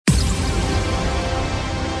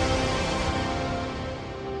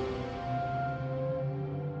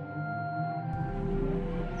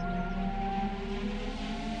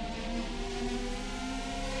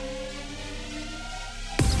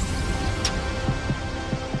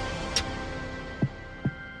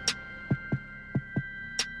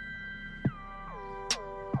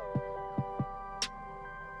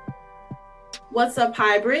What's up,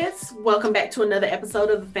 hybrids? Welcome back to another episode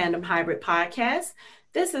of the Fandom Hybrid Podcast.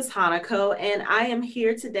 This is Hanako, and I am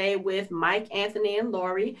here today with Mike, Anthony, and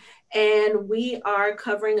Lori, and we are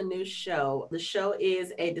covering a new show. The show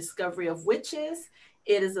is A Discovery of Witches.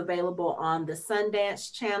 It is available on the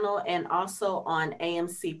Sundance Channel and also on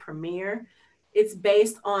AMC Premiere. It's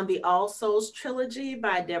based on the All Souls trilogy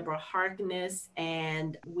by Deborah Harkness,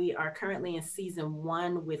 and we are currently in season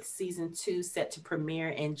one with season two set to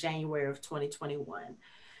premiere in January of 2021.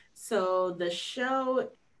 So the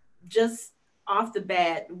show, just off the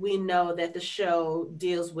bat, we know that the show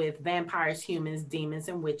deals with vampires, humans, demons,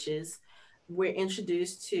 and witches. We're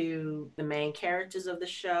introduced to the main characters of the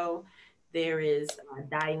show. There is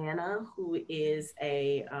Diana, who is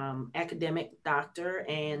a academic doctor,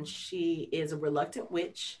 and she is a reluctant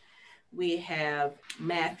witch. We have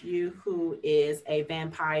Matthew, who is a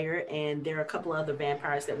vampire, and there are a couple other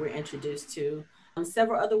vampires that we're introduced to.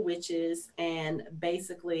 Several other witches, and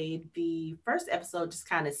basically the first episode just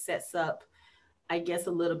kind of sets up, I guess,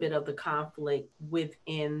 a little bit of the conflict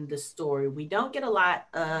within the story. We don't get a lot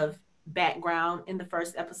of background in the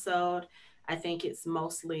first episode. I think it's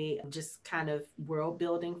mostly just kind of world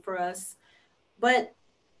building for us. But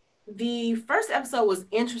the first episode was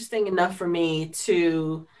interesting enough for me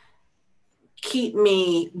to keep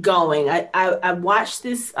me going. I watched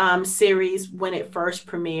this series when it first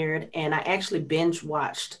premiered, and I actually binge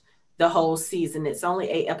watched the whole season. It's only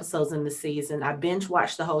 8 episodes in the season. I binge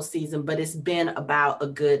watched the whole season, but it's been about a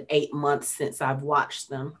good 8 months since I've watched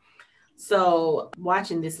them. So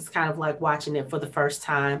watching this is kind of like watching it for the first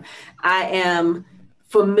time. I am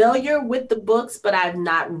familiar with the books, but I've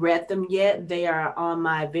not read them yet. They are on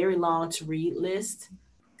my very long to read list.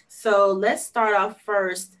 So let's start off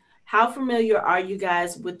first. How familiar are you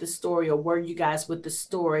guys with the story, or were you guys with the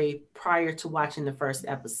story prior to watching the first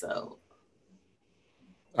episode?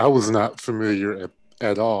 I was not familiar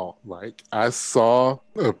at all. Like, I saw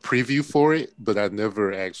a preview for it, but I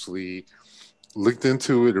never actually looked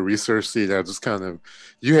into it or researched it. I just kind of,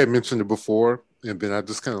 you had mentioned it before, and then I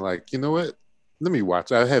just kind of like, you know what? Let me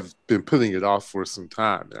watch. I have been putting it off for some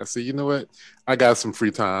time. And I said, you know what? I got some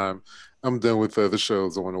free time. I'm done with the other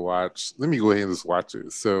shows I want to watch. Let me go ahead and just watch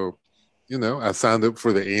it. So, I signed up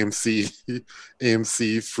for the AMC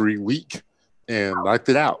AMC free week and knocked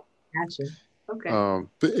it out. Gotcha. Okay.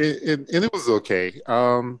 And it was okay.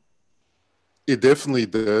 It definitely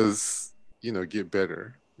does, get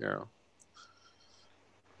better. Yeah.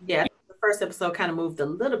 Yeah, the first episode kind of moved a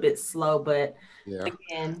little bit slow, but Yeah.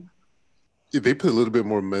 again, They put a little bit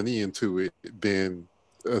more money into it than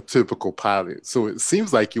a typical pilot. So it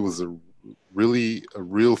seems like it was a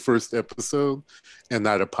real first episode and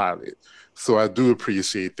not a pilot. So I do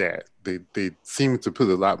appreciate that. They seem to put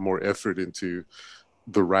a lot more effort into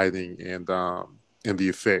the writing and the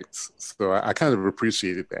effects. So I kind of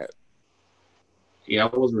appreciated that. Yeah,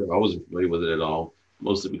 I wasn't familiar with it at all.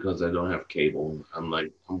 Mostly because I don't have cable. I'm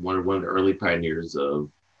one of the early pioneers of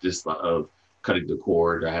this of cutting the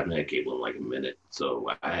cord. I haven't had cable in like a minute, so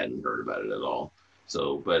I hadn't heard about it at all.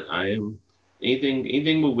 So, but I am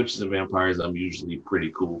anything with witches and vampires. I'm usually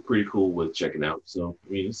pretty cool with checking out. So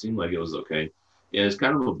I mean, it seemed like it was okay. And it's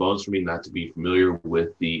kind of a bonus for me not to be familiar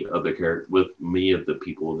with the other character, with many of the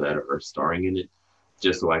people that are starring in it,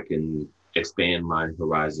 just so I can expand my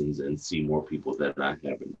horizons and see more people that I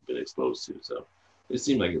haven't been exposed to. So it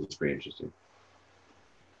seemed like it was pretty interesting.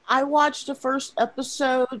 I watched the first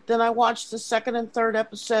episode, then I watched the second and third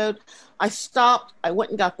episode. I stopped. I went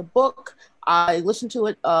and got the book. I listened to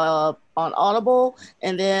it on Audible,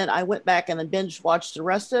 and then I went back and then binge watched the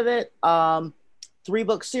rest of it. 3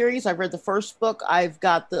 book series. I've read the first book. I've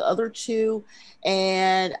got the other two,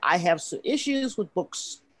 and I have some issues with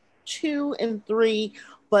books 2 and 3.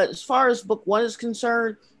 But as far as book 1 is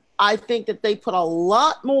concerned, I think that they put a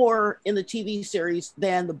lot more in the TV series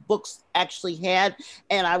than the books actually had.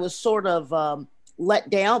 And I was sort of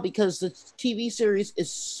let down because the TV series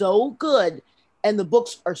is so good and the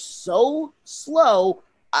books are so slow.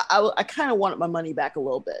 I kind of wanted my money back a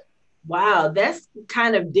little bit. wow, that's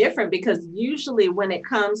kind of different because usually when it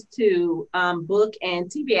comes to book and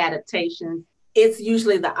TV adaptations, it's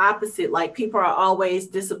usually the opposite. Like people are always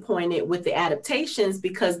disappointed with the adaptations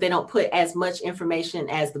because they don't put as much information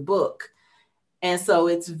as the book. And so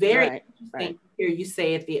it's very Right, interesting right. to hear you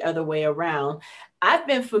say it the other way around. I've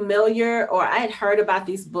been familiar, or I had heard about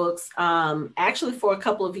these books actually for a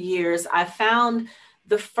couple of years. I found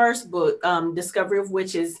the first book, Discovery of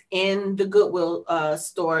Witches, in the Goodwill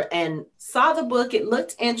store and saw the book. It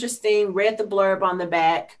looked interesting, read the blurb on the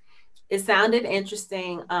back. It sounded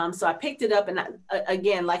interesting. So I picked it up. And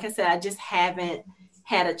again, like I said, I just haven't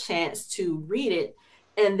had a chance to read it.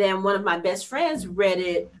 And then one of my best friends read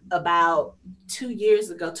it about 2 years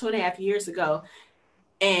ago, 2.5 years ago.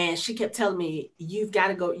 And she kept telling me, you've got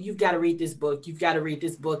to go, you've got to read this book. You've got to read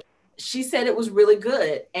this book. She said it was really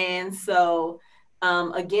good. And so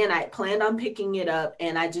again, I planned on picking it up,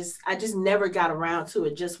 and I just never got around to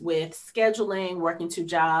it, just with scheduling, working two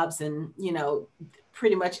jobs, and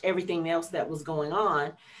pretty much everything else that was going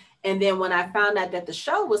on. And then when I found out that the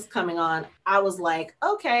show was coming on, I was like,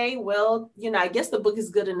 okay, well, I guess the book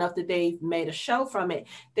is good enough that they made a show from it.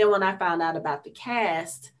 Then when I found out about the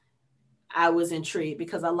cast, I was intrigued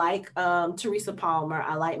because I like Teresa Palmer.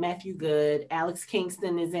 I like Matthew Good. Alex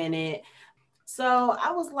Kingston is in it. So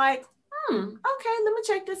I was like, okay, let me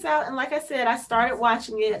check this out. And like I said, I started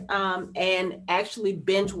watching it and actually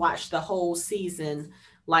binge watched the whole season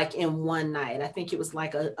like in one night. I think it was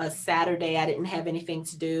like a Saturday. I didn't have anything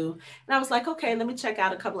to do. And I was like, okay, let me check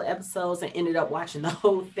out a couple of episodes, and ended up watching the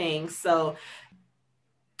whole thing. So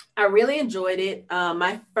I really enjoyed it.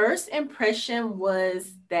 My first impression was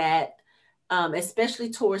that,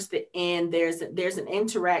 especially towards the end, there's an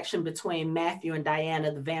interaction between Matthew and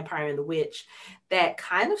Diana, the vampire and the witch, that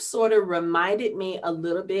kind of sort of reminded me a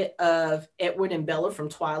little bit of Edward and Bella from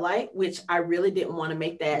Twilight, which I really didn't want to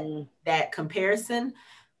make that comparison,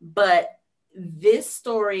 but this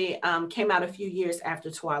story came out a few years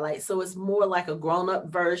after Twilight, so it's more like a grown-up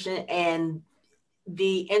version, and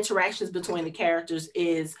the interactions between the characters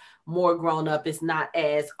is more grown up. It's not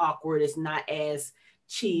as awkward. It's not as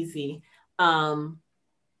cheesy.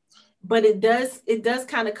 But it does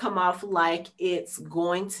kind of come off like it's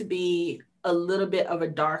going to be a little bit of a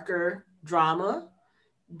darker drama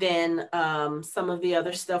than some of the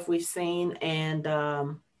other stuff we've seen, and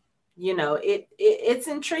it's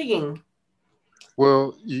intriguing.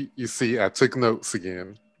 Well, you see, I took notes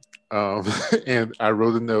again. And I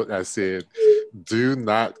wrote a note. I said, "Do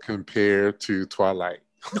not compare to Twilight."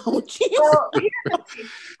 Oh, jeez. Well,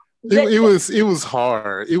 It was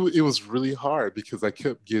hard. It was really hard because I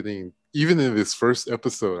kept getting, even in this first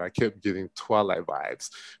episode, I kept getting Twilight vibes,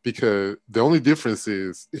 because the only difference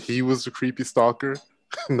is he was the creepy stalker,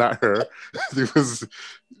 not her. It was,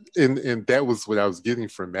 and that was what I was getting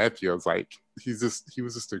from Matthew. I was like, he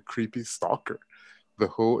was just a creepy stalker the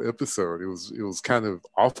whole episode. It was kind of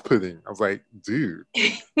off-putting. I was like, dude.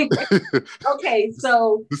 okay,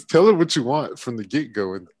 so just tell her what you want from the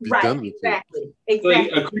get-go and be right, done with exactly, it. Like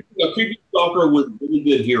exactly. a creepy stalker with really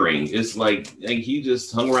good hearing. It's like he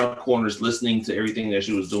just hung around corners listening to everything that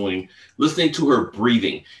she was doing, listening to her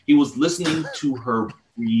breathing. He was listening to her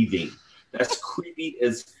breathing. That's creepy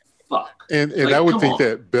as fuck. And Like, I would come think on.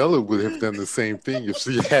 that Bella would have done the same thing if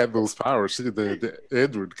she had those powers. She did that to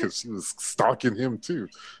Edward because she was stalking him too.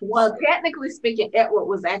 Well, technically speaking, Edward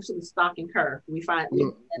was actually stalking her. We find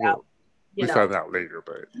that out. We found out later,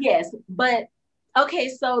 but yes, but okay.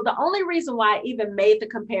 So the only reason why I even made the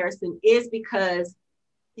comparison is because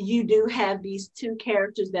you do have these two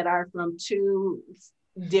characters that are from two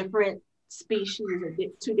different species, or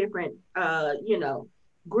two different,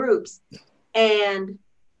 groups, and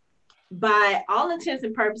by all intents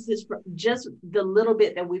and purposes, for just the little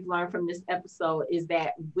bit that we've learned from this episode, is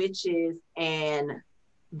that witches and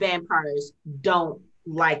vampires don't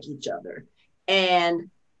like each other. And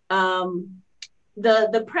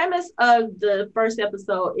the premise of the first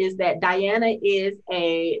episode is that Diana is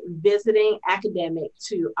a visiting academic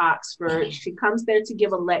to Oxford. She comes there to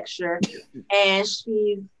give a lecture, and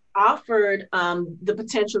she's offered the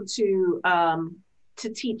potential to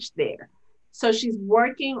teach there. So she's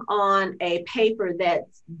working on a paper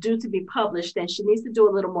that's due to be published, and she needs to do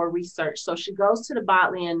a little more research. So she goes to the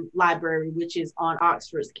Bodleian Library, which is on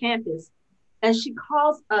Oxford's campus, and she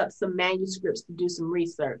calls up some manuscripts to do some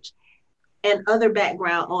research. And other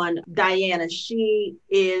background on Diana: she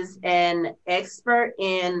is an expert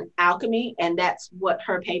in alchemy, and that's what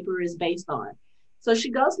her paper is based on. So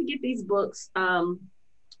she goes to get these books, the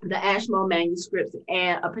Ashmole manuscripts,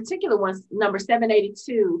 and a particular one, number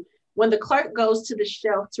 782. When the clerk goes to the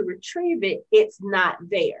shelf to retrieve it, it's not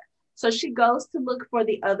there. So she goes to look for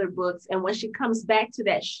the other books, and when she comes back to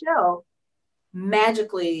that shelf,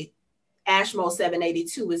 magically Ashmole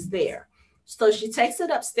 782 is there. So she takes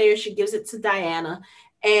it upstairs, she gives it to Diana,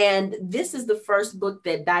 and this is the first book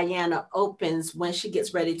that Diana opens when she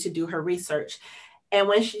gets ready to do her research. And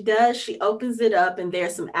when she does, she opens it up, and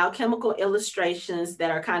there's some alchemical illustrations that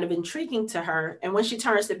are kind of intriguing to her. And when she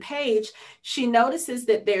turns the page, she notices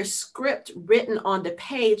that there's script written on the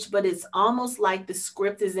page, but it's almost like the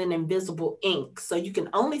script is in invisible ink. So you can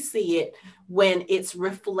only see it when it's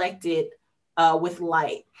reflected with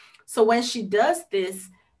light. So when she does this,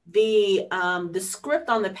 the script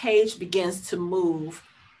on the page begins to move,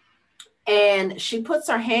 and she puts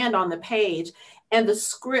her hand on the page, and the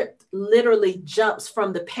script literally jumps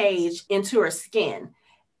from the page into her skin.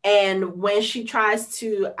 And when she tries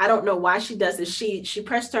to, I don't know why she does it, she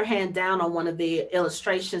pressed her hand down on one of the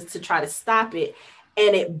illustrations to try to stop it,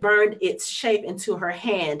 and it burned its shape into her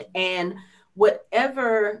hand. And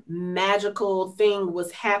whatever magical thing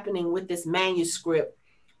was happening with this manuscript,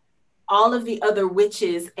 all of the other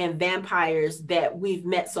witches and vampires that we've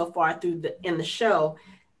met so far in the show,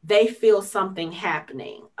 they feel something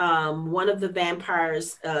happening. One of the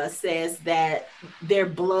vampires says that their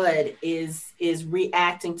blood is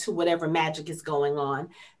reacting to whatever magic is going on.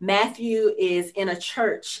 Matthew is in a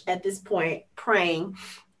church at this point praying,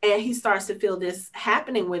 and he starts to feel this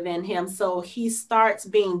happening within him. So he starts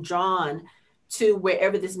being drawn to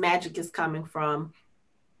wherever this magic is coming from,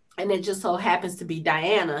 and it just so happens to be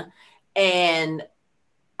Diana. And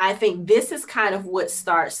I think this is kind of what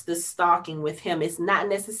starts the stalking with him. It's not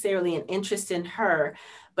necessarily an interest in her,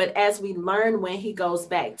 but as we learn when he goes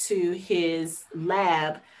back to his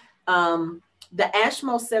lab, the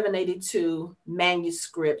Ashmole 782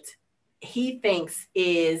 manuscript, he thinks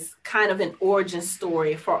is kind of an origin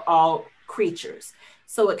story for all creatures.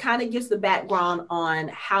 So it kind of gives the background on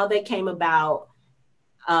how they came about,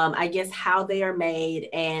 I guess how they are made,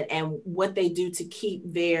 and what they do to keep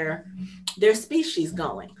their species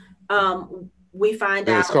going. We find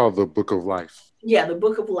out it's called the Book of Life. Yeah, the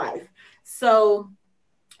Book of Life. So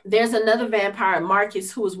there's another vampire,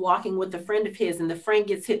 Marcus, who is walking with a friend of his, and the friend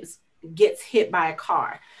gets hit by a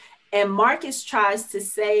car. And Marcus tries to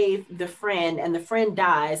save the friend, and the friend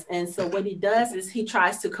dies. And so what he does is he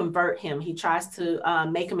tries to convert him. He tries to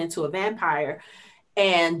make him into a vampire.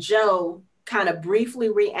 And Joe kind of briefly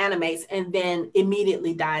reanimates and then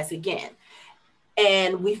immediately dies again.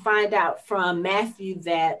 And we find out from Matthew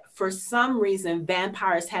that for some reason,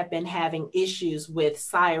 vampires have been having issues with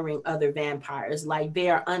siring other vampires. Like they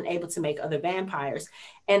are unable to make other vampires.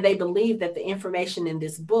 And they believe that the information in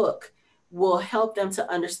this book will help them to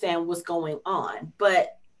understand what's going on.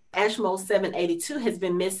 But Ashmole 782 has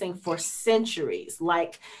been missing for centuries.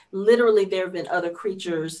 Like literally there have been other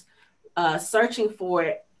creatures searching for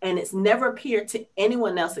it, and it's never appeared to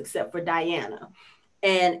anyone else except for Diana.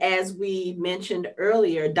 And as we mentioned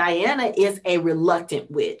earlier, Diana is a reluctant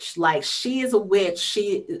witch. Like she is a witch.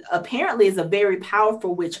 She apparently is a very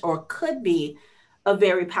powerful witch, or could be a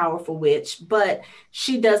very powerful witch, but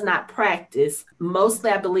she does not practice,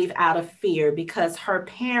 mostly, I believe, out of fear, because her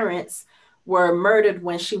parents were murdered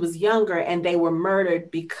when she was younger, and they were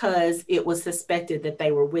murdered because it was suspected that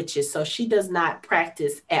they were witches. So she does not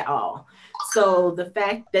practice at all. So the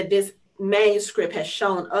fact that this manuscript has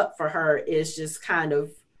shown up for her is just kind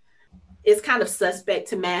of suspect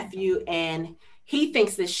to Matthew, and he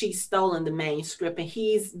thinks that she's stolen the manuscript, and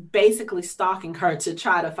he's basically stalking her to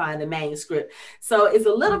try to find the manuscript. So it's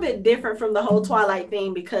a little bit different from the whole Twilight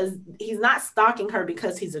thing, because he's not stalking her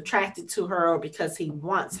because he's attracted to her or because he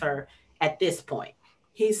wants her at this point.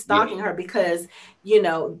 He's stalking her because,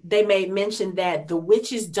 they may mention that the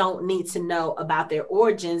witches don't need to know about their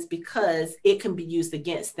origins because it can be used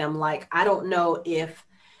against them. Like, I don't know if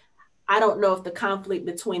the conflict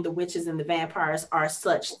between the witches and the vampires are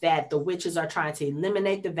such that the witches are trying to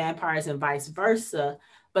eliminate the vampires and vice versa.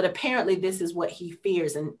 But apparently this is what he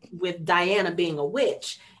fears. And with Diana being a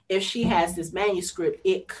witch, if she has this manuscript,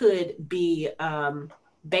 it could be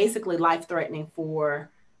basically life-threatening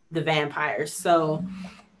for the vampires. So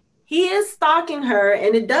he is stalking her,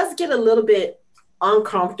 and it does get a little bit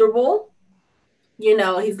uncomfortable.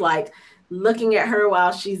 He's like looking at her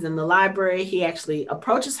while she's in the library. He actually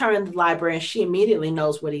approaches her in the library, and she immediately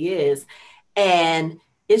knows what he is. And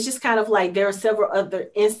it's just kind of like there are several other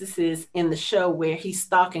instances in the show where he's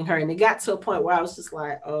stalking her. And it got to a point where I was just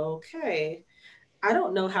like, okay, I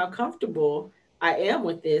don't know how comfortable I am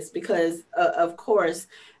with this, because of course,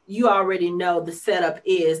 you already know the setup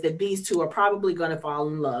is that these two are probably going to fall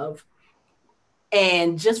in love.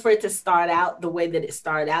 And just for it to start out the way that it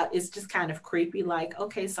started out, it's just kind of creepy. Like,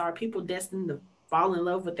 okay, so are people destined to fall in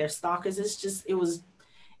love with their stalkers?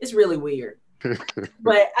 It's really weird.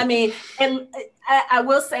 But I mean, and I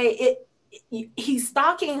will say he's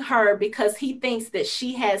stalking her because he thinks that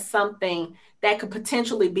she has something that could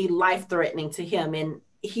potentially be life-threatening to him. And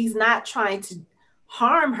he's not trying to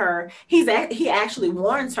harm her. He actually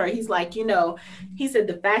warns her. He's like, he said,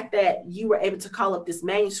 the fact that you were able to call up this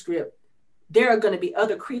manuscript, there are going to be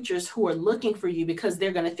other creatures who are looking for you because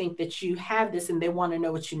they're going to think that you have this and they want to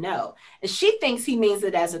know what you know. And she thinks he means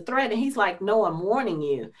it as a threat. And he's like, no, I'm warning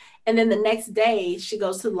you. And then the next day she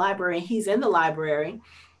goes to the library, and he's in the library,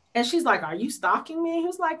 And she's like, "Are you stalking me?" He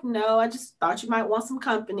was like, "No, I just thought you might want some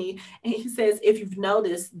company." And he says, "If you've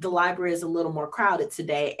noticed, the library is a little more crowded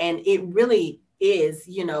today." And it really is,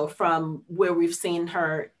 from where we've seen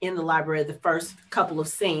her in the library, the first couple of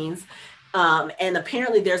scenes. And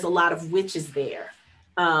apparently there's a lot of witches there,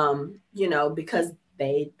 because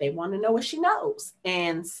they want to know what she knows.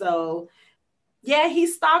 And so, yeah,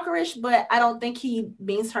 he's stalkerish, but I don't think he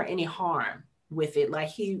means her any harm with it. Like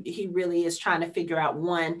he really is trying to figure out,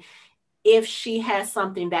 one, if she has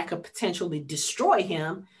something that could potentially destroy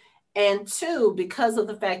him, and two, because of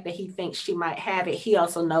the fact that he thinks she might have it, he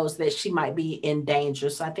also knows that she might be in danger.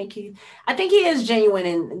 So I think he is genuine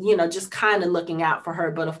and, just kind of looking out for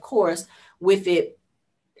her. But of course, with it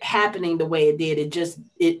happening the way it did,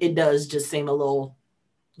 it does just seem a little,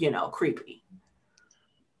 creepy.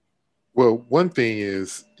 Well, one thing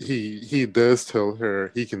is he does tell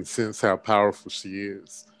her he can sense how powerful she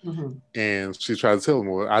is. Mm-hmm. And she tries to tell him,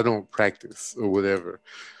 well, I don't practice or whatever.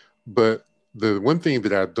 But the one thing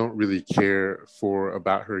that I don't really care for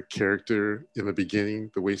about her character in the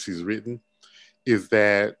beginning, the way she's written, is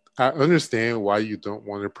that I understand why you don't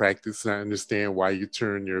want to practice, and I understand why you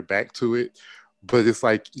turn your back to it. But it's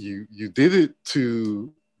like you did it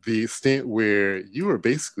to the extent where you are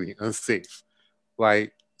basically unsafe.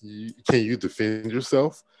 Like, can you defend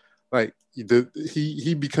yourself? Like,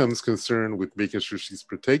 he becomes concerned with making sure she's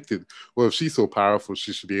protected. Well, if she's so powerful,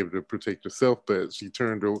 she should be able to protect herself, but she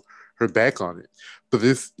turned her back on it. But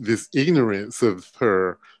this ignorance of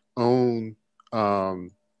her own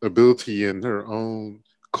ability and her own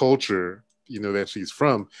culture, that she's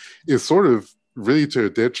from, is sort of really to her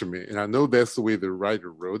detriment. And I know that's the way the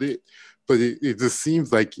writer wrote it, but it just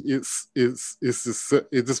seems like it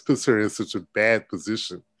just puts her in such a bad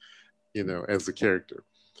position, as a character.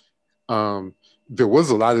 There was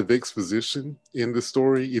a lot of exposition in the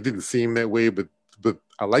story. It didn't seem that way, but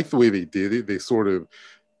I like the way they did it. They sort of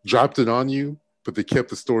dropped it on you, but they kept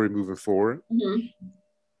the story moving forward.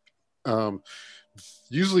 Mm-hmm.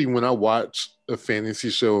 Usually when I watch a fantasy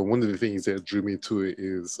show, one of the things that drew me to it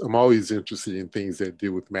is I'm always interested in things that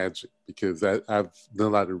deal with magic, because I've done a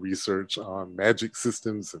lot of research on magic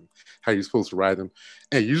systems and how you're supposed to write them.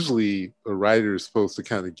 And usually a writer is supposed to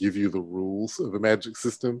kind of give you the rules of a magic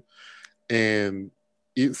system. And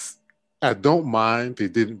I don't mind they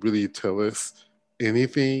didn't really tell us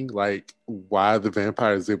anything, like why the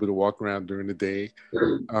vampire is able to walk around during the day,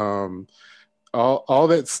 all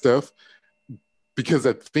that stuff, because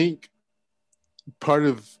I think part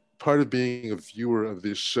of being a viewer of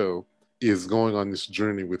this show is going on this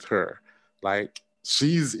journey with her. Like,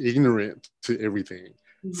 she's ignorant to everything.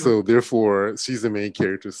 Mm-hmm. So therefore she's the main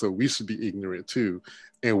character. So we should be ignorant too.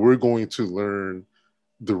 And we're going to learn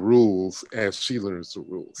the rules as she learns the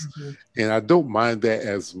rules. Mm-hmm. And I don't mind that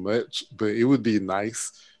as much, but it would be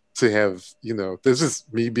nice to have, that's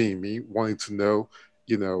just me being me, wanting to know,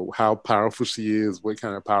 how powerful she is, what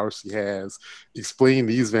kind of power she has, explain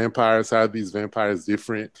these vampires, how these vampires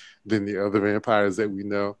different than the other vampires that we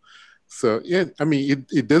know. So, yeah, I mean,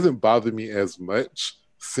 it doesn't bother me as much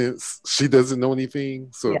since she doesn't know anything.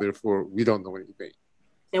 So therefore we don't know anything.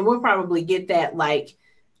 And we'll probably get that like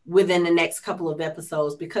within the next couple of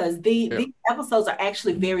episodes, because these episodes are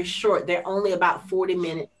actually very short. They're only about 40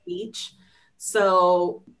 minutes each.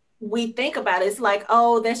 So we think about it, it's like,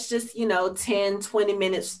 oh, that's just, 10, 20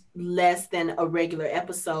 minutes less than a regular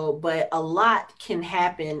episode. But a lot can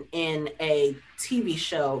happen in a TV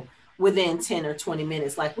show within 10 or 20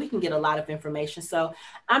 minutes. Like, we can get a lot of information. So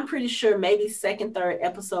I'm pretty sure maybe second, third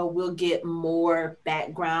episode, we'll get more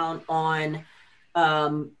background on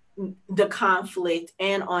the conflict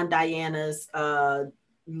and on Diana's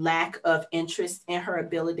lack of interest in her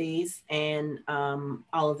abilities and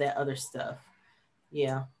all of that other stuff.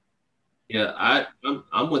 Yeah. Yeah,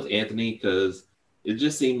 I'm with Anthony, because it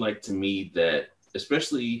just seemed like to me that,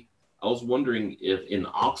 especially, I was wondering if in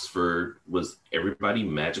Oxford, was everybody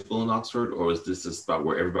magical in Oxford, or was this a spot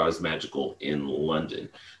where everybody's magical in London?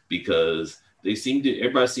 Because the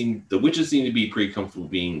witches seem to be pretty comfortable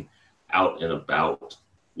being out and about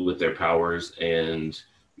with their powers, and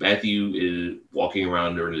Matthew is walking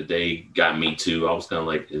around during the day. Got me too. I was kind of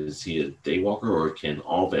like, is he a daywalker, or can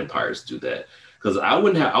all vampires do that? Because I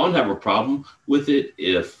wouldn't have a problem with it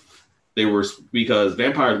if they were, because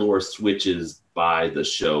vampire lore switches by the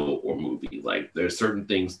show or movie. Like, there's certain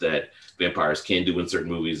things that vampires can do in certain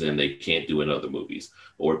movies and they can't do in other movies,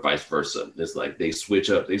 or vice versa. It's like they switch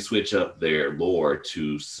up their lore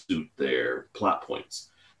to suit their plot points.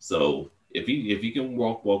 So if you can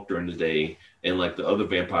walk during the day, and like the other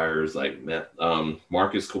vampires, like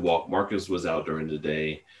Marcus could walk. Marcus was out during the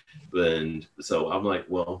day, and so I'm like,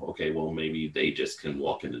 well, okay, well maybe they just can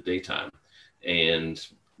walk in the daytime. And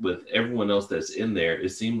with everyone else that's in there, it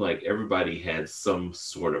seemed like everybody had some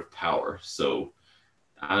sort of power. So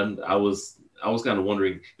I was kind of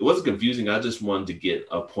wondering. It wasn't confusing. I just wanted to get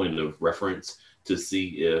a point of reference to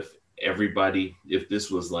see if if this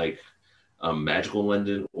was like magical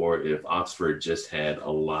London, or if Oxford just had a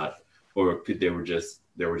lot, or if there were just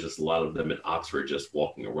a lot of them in Oxford just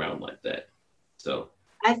walking around like that. So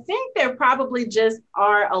I think there probably just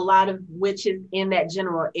are a lot of witches in that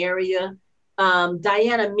general area.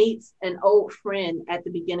 Diana meets an old friend at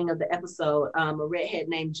the beginning of the episode, a redhead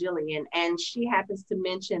named Jillian, and she happens to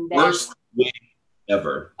mention that. Worst wig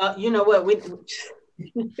ever. You know what?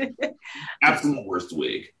 Absolute worst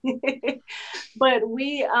wig. But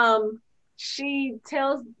she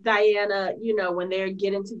tells Diana, when they're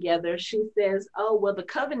getting together, she says, "Oh, well, the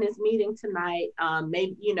coven is meeting tonight.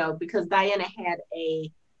 Maybe, because Diana had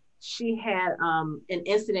an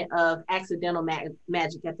incident of accidental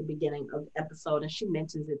magic at the beginning of the episode, and she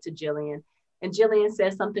mentions it to Jillian. And Jillian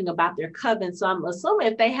says something about their coven. So I'm assuming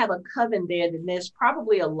if they have a coven there, then there's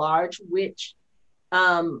probably a large witch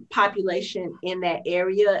population in that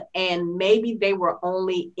area. And maybe they were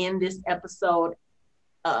only in this episode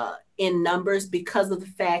in numbers because of the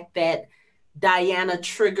fact that Diana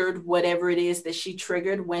triggered whatever it is that she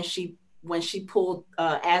triggered when she pulled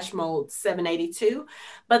Ash Mode 782.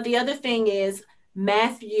 But the other thing is,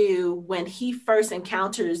 Matthew, when he first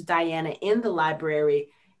encounters Diana in the library,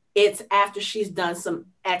 it's after she's done some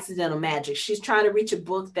accidental magic. She's trying to reach a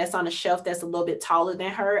book that's on a shelf that's a little bit taller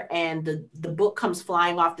than her, and the book comes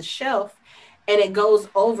flying off the shelf, and it goes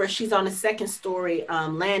over. She's on a second story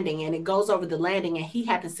landing, and it goes over the landing, and he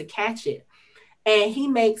happens to catch it. And he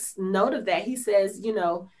makes note of that. He says,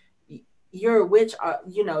 you're a witch,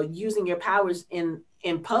 using your powers in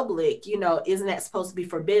public, isn't that supposed to be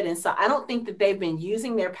forbidden? So I don't think that they've been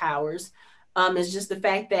using their powers. It's just the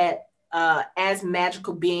fact that as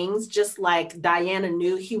magical beings, just like Diana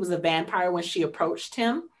knew he was a vampire when she approached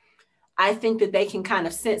him, I think that they can kind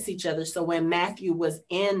of sense each other. So when Matthew was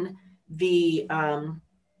in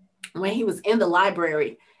when he was in the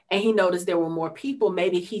library and he noticed there were more people,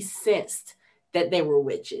 maybe he sensed that they were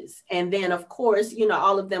witches. And then, of course,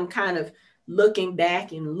 all of them kind of looking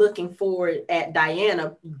back and looking forward at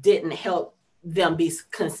Diana didn't help them be,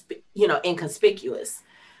 inconspicuous.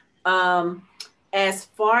 As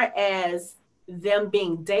far as them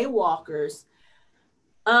being daywalkers,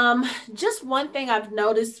 just one thing I've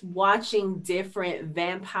noticed watching different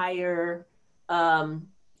vampire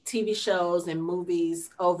TV shows and movies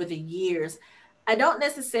over the years, I don't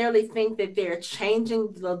necessarily think that they're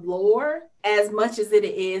changing the lore as much as it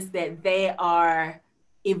is that they are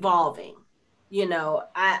evolving.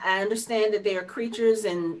 I understand that they are creatures,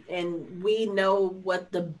 and we know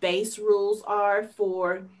what the base rules are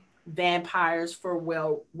for vampires, for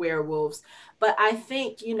werewolves. But I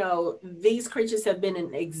think, these creatures have been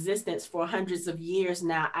in existence for hundreds of years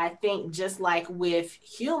now. I think just like with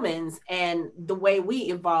humans and the way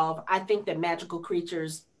we evolve, I think that magical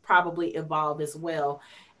creatures probably evolve as well.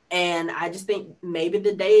 And I just think maybe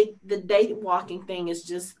the day walking thing is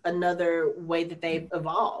just another way that they've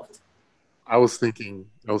evolved. I was thinking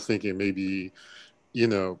maybe,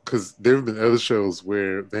 because there have been other shows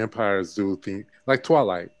where vampires do things like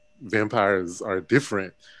Twilight. Vampires are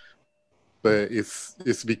different, but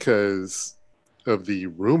it's because of the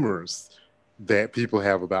rumors that people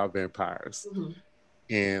have about vampires. Mm-hmm.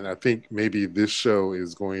 And I think maybe this show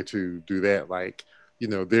is going to do that. Like,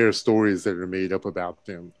 there are stories that are made up about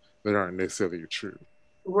them that aren't necessarily true.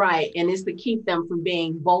 Right. And it's to keep them from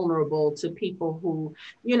being vulnerable to people who,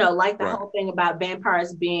 like the whole thing about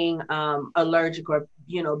vampires being allergic or,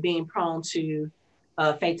 being prone to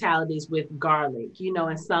fatalities with garlic.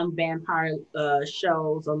 In some vampire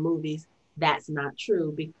shows or movies, that's not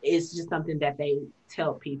true. It's just something that they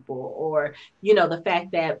tell people. Or, the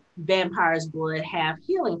fact that vampires' blood have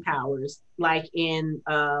healing powers, like in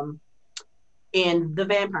the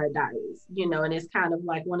Vampire Diaries, and it's kind of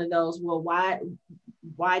like one of those, well,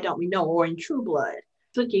 why don't we know? Or in True Blood,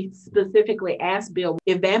 Sookie specifically asked Bill,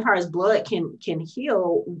 if vampires' blood can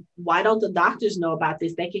heal, why don't the doctors know about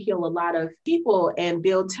this? They can heal a lot of people. And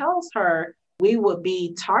Bill tells her, we would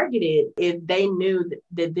be targeted if they knew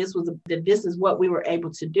that this is what we were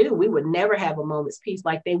able to do. We would never have a moment's peace.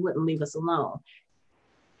 Like, they wouldn't leave us alone.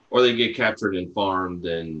 Or they get captured and farmed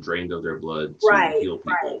and drained of their blood to heal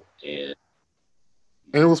people. Right.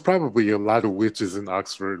 And it was probably a lot of witches in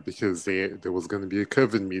Oxford because there was going to be a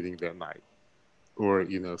coven meeting that night or,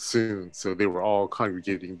 soon. So they were all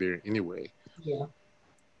congregating there anyway. Yeah.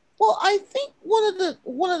 Well, I think one of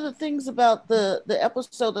the things about the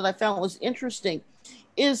episode that I found was interesting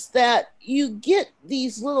is that you get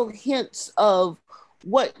these little hints of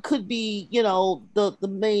what could be, the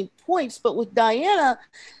main points. But with Diana,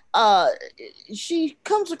 uh, she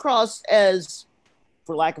comes across as,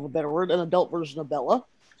 for lack of a better word, an adult version of Bella,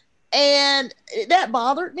 and that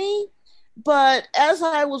bothered me. But as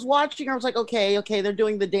I was watching, I was like, okay, they're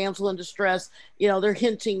doing the damsel in distress. They're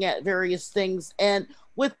hinting at various things, and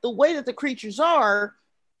with the way that the creatures are,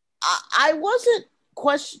 I wasn't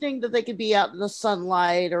questioning that they could be out in the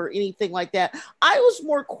sunlight or anything like that. I was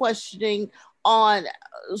more questioning on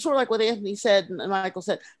sort of like what Anthony said and Michael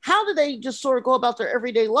said. How do they just sort of go about their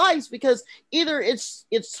everyday lives? Because either it's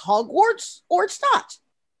Hogwarts or it's not.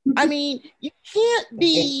 I mean, you can't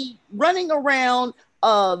be running around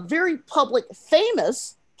a very public,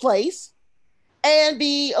 famous place and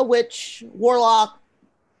be a witch, warlock,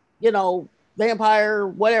 vampire,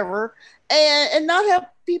 whatever, and not have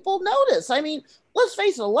people notice. I mean, let's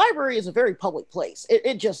face it, a library is a very public place.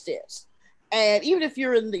 It just is. And even if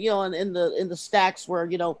you're in the in the stacks where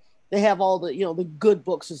they have all the good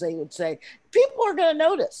books, as they would say, people are going to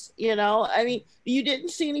notice. I mean, you didn't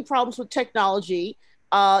see any problems with technology.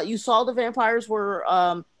 You saw the vampires were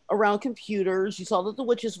around computers. You saw that the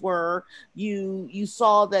witches were. You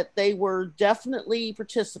saw that they were definitely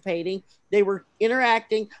participating. They were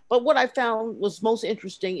interacting. But what I found was most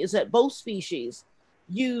interesting is that both species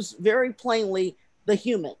use very plainly the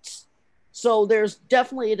humans. So there's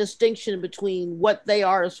definitely a distinction between what they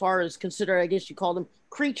are as far as consider, I guess you call them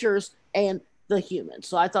creatures, and the humans.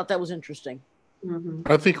 So I thought that was interesting. Mm-hmm.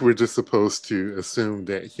 I think we're just supposed to assume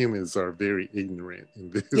that humans are very ignorant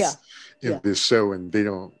in this show, and they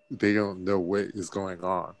don't know what is going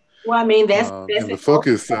on. Well, I mean, that's and the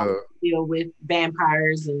focus. Deal with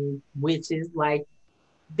vampires and witches, like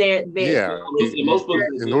they're Yeah, most books,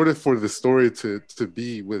 in order for the story to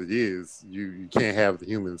be what it is, you can't have the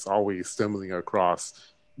humans always stumbling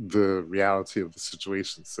across the reality of the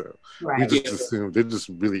situation. So we just assume they're just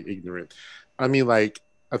really ignorant. I mean, like,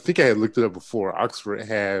 I think I had looked it up before. Oxford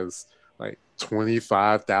has like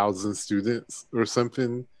 25,000 students or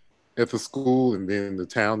something at the school, and then the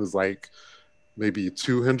town is like maybe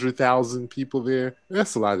 200,000 people there.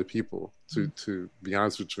 That's a lot of people, to be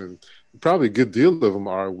honest with you. And probably a good deal of them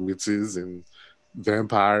are witches and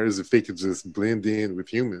vampires. If they could just blend in with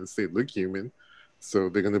humans, they look human, so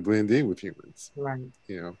they're going to blend in with humans. Right.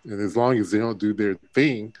 And as long as they don't do their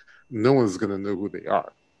thing, no one's going to know who they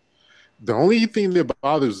are. The only thing that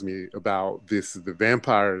bothers me about this is the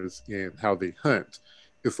vampires and how they hunt.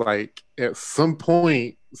 It's like at some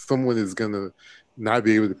point, someone is going to not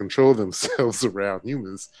be able to control themselves around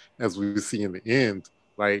humans, as we see in the end.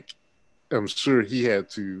 Like, I'm sure he had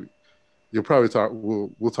to. You'll probably talk.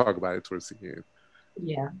 We'll talk about it towards the end.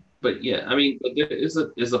 Yeah. But yeah, I mean, there is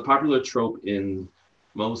a popular trope in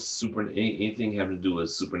most anything having to do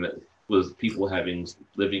with with people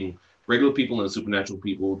living regular people and supernatural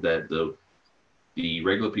people, that the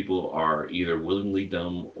regular people are either willingly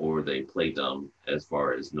dumb or they play dumb as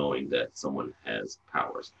far as knowing that someone has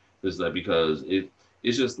powers. It's like, because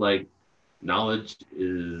it's just like knowledge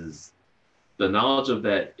is the knowledge of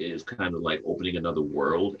that is kind of like opening another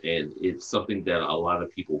world, and it's something that a lot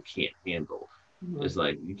of people can't handle. Mm-hmm. It's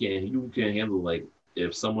like you can't handle, like,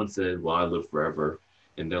 if someone said, "Well, I live forever,"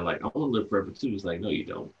 and they're like, "I want to live forever too." It's like, no, you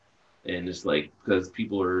don't. And it's like, because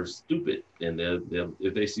people are stupid, and they'll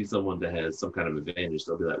if they see someone that has some kind of advantage,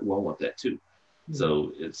 they'll be like, "Well, I want that too." Mm-hmm.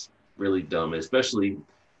 So it's really dumb. Especially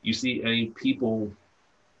you see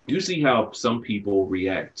how some people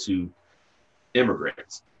react to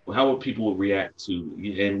immigrants. Well, how would people react to?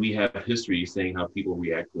 And we have history saying how people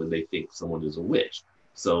react when they think someone is a witch.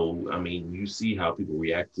 So I mean, you see how people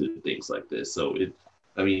react to things like this. So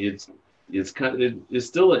it's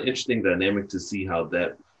still an interesting dynamic to see how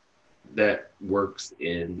that works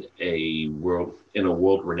in a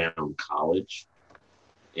world-renowned college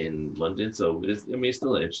in London. So it's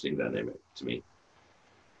still an interesting dynamic to me.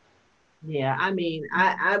 Yeah, I mean,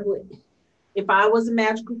 I would, if I was a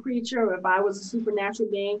magical creature or if I was a supernatural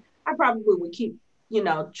being, I probably would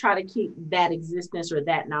try to keep that existence or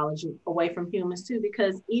that knowledge away from humans too,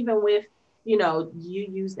 because even with, you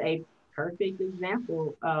used a perfect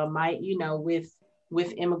example, Mike,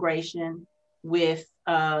 with immigration, with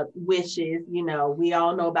witches, we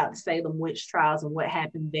all know about the Salem witch trials and what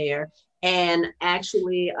happened there. And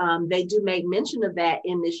actually, they do make mention of that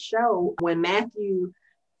in this show when Matthew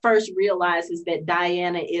first realizes that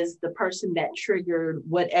Diana is the person that triggered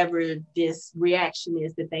whatever this reaction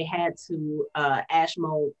is that they had to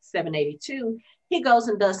Ashmole 782, he goes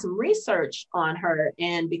and does some research on her.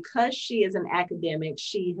 And because she is an academic,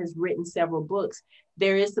 she has written several books.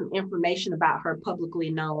 There is some information about her publicly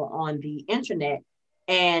known on the internet.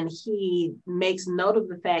 And he makes note of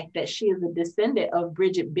the fact that she is a descendant of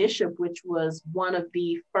Bridget Bishop, which was one of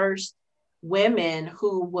the first women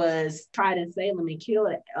who was tried in Salem and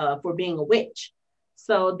killed for being a witch.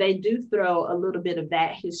 So they do throw a little bit of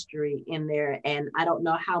that history in there. And I don't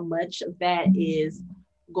know how much of that is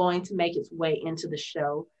going to make its way into the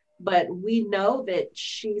show. But we know that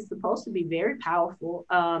she's supposed to be very powerful.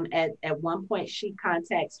 At one point, she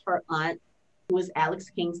contacts her aunt, who is Alex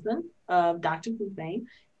Kingston of Doctor Who fame.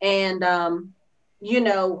 And,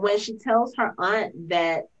 when she tells her aunt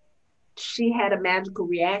that she had a magical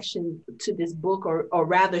reaction to this book, or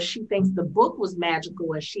rather she thinks the book was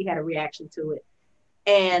magical and she had a reaction to it.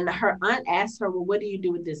 And her aunt asks her, well, what do you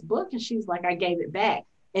do with this book? And she's like, I gave it back.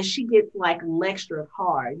 And she gets like lectured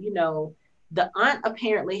hard. The aunt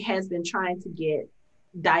apparently has been trying to get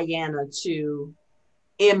Diana to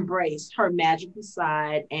embrace her magical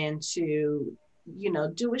side and to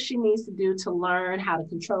do what she needs to do to learn how to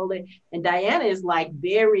control it. And Diana is like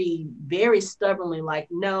very, very stubbornly like,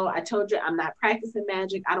 no, I told you I'm not practicing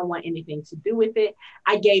magic. I don't want anything to do with it.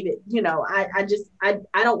 I gave it,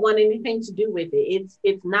 I don't want anything to do with it.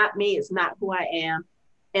 It's not me. It's not who I am.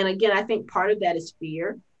 And again, I think part of that is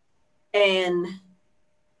fear. And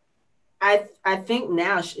I think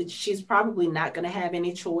now she's probably not going to have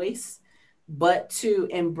any choice but to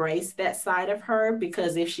embrace that side of her,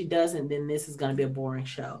 because if she doesn't, then this is going to be a boring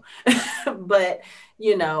show. But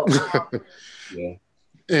Yeah.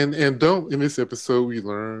 And don't, in this episode, we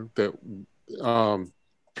learned that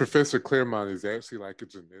Professor Claremont is actually like a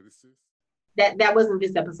geneticist. That wasn't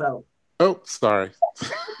this episode. Oh, sorry.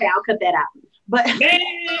 Okay, I'll cut that out. But Man,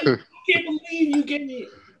 I can't believe you gave me.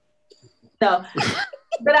 No.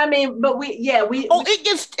 But I mean, but we.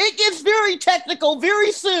 It gets very technical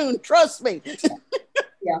very soon. Trust me.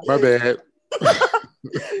 Yeah. My bad.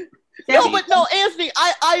 No, Anthony,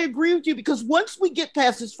 I agree with you, because once we get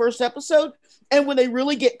past this first episode, and when they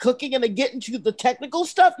really get cooking and they get into the technical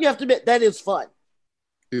stuff, you have to admit that is fun.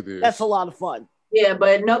 It is. That's a lot of fun. Yeah,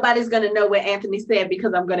 but nobody's gonna know what Anthony said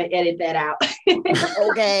because I'm gonna edit that out.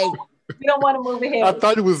 Okay. We don't want to move ahead. I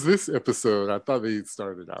thought it was this episode. I thought they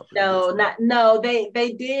started out.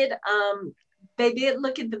 They did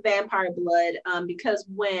look at the vampire blood because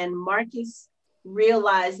when Marcus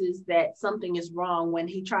realizes that something is wrong, when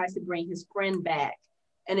he tries to bring his friend back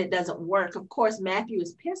and it doesn't work, of course Matthew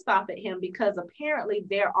is pissed off at him because apparently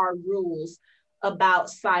there are rules about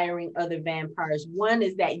siring other vampires. One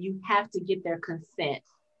is that you have to get their consent.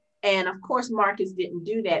 And of course, Marcus didn't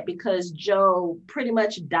do that because Joe pretty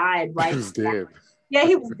much died right. He was dead. Yeah,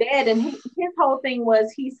 he was dead. And his whole thing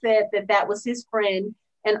was, he said that was his friend.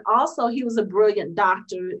 And also he was a brilliant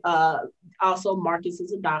doctor. Also Marcus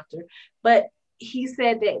is a doctor. But he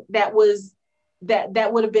said that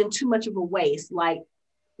would have been too much of a waste. Like,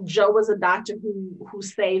 Joe was a doctor who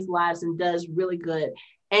saves lives and does really good.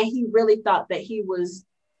 And he really thought that he was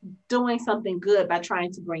doing something good by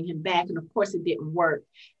trying to bring him back. And of course it didn't work.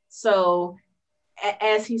 So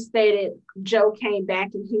as he stated, Joe came back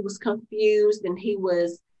and he was confused, and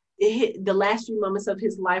the last few moments of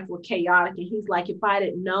his life were chaotic. And he's like, if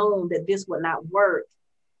I'd known that this would not work,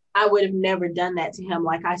 I would have never done that to him.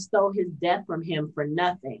 Like, I stole his death from him for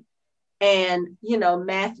nothing. And,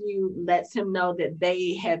 Matthew lets him know that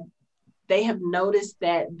they have noticed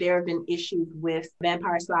that there have been issues with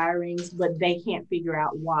vampire sirens, but they can't figure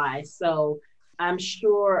out why. So I'm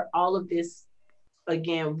sure all of this,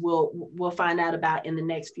 again, we'll find out about in the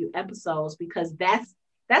next few episodes, because that's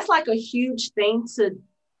like a huge thing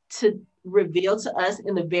to reveal to us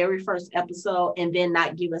in the very first episode, and then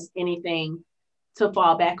not give us anything to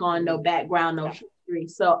fall back on, no background, no history.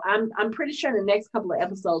 So I'm pretty sure in the next couple of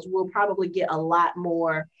episodes we'll probably get a lot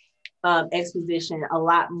more exposition, a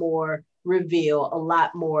lot more reveal, a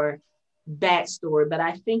lot more backstory. But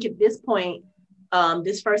I think at this point,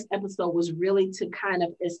 this first episode was really to kind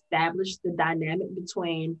of establish the dynamic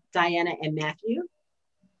between Diana and Matthew.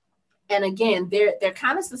 And again, they're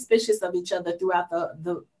kind of suspicious of each other throughout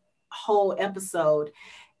the whole episode.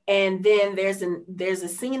 And then there's a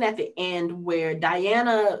scene at the end where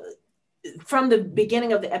Diana, from the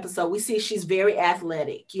beginning of the episode, we see she's very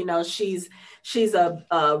athletic. She's a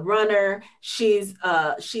runner. She's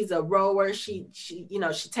a rower. She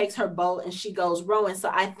takes her boat and she goes rowing.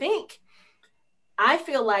 So I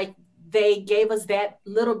feel like they gave us that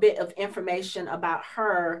little bit of information about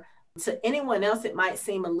her To anyone else, it might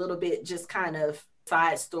seem a little bit just kind of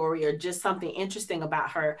side story or just something interesting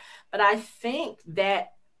about her. But I think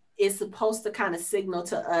that is supposed to kind of signal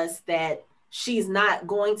to us that she's not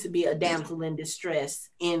going to be a damsel in distress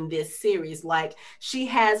in this series. Like she's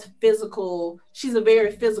a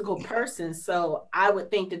very physical person. So I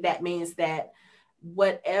would think that that means that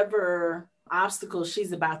whatever obstacles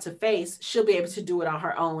she's about to face, she'll be able to do it on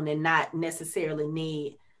her own and not necessarily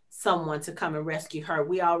need someone to come and rescue her.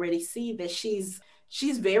 We already see that she's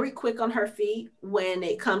very quick on her feet when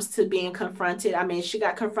it comes to being confronted. I mean, she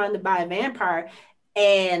got confronted by a vampire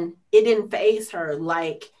and it didn't faze her.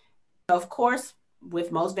 Like, of course,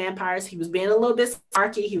 with most vampires, he was being a little bit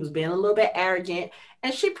snarky, he was being a little bit arrogant,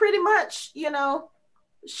 and she pretty much,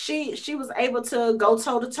 she was able to go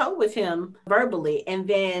toe to toe with him verbally. And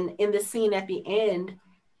then in the scene at the end,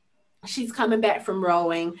 she's coming back from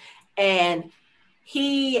rowing, and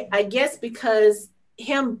he, I guess because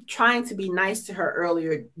him trying to be nice to her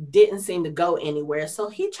earlier didn't seem to go anywhere. So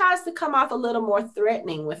he tries to come off a little more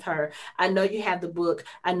threatening with her. I know you have the book.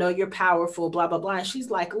 I know you're powerful, blah, blah, blah. And she's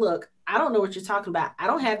like, look, I don't know what you're talking about. I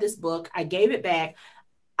don't have this book. I gave it back.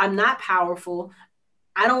 I'm not powerful.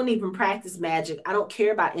 I don't even practice magic. I don't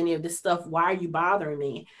care about any of this stuff. Why are you bothering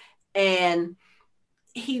me? And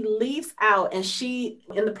he leaves out, and she,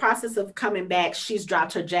 in the process of coming back, she's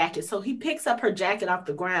dropped her jacket. So he picks up her jacket off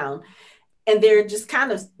the ground, and they're just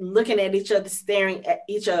kind of looking at each other, staring at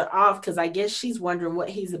each other off, because I guess she's wondering what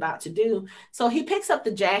he's about to do. So he picks up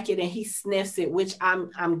the jacket and he sniffs it, which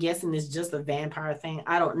I'm guessing is just a vampire thing.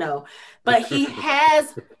 I don't know. But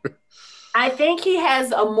I think he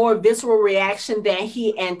has a more visceral reaction than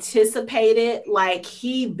he anticipated. Like,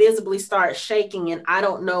 he visibly starts shaking, and I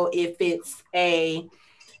don't know if it's a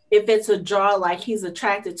draw, like he's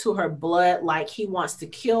attracted to her blood, like he wants to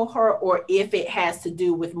kill her, or if it has to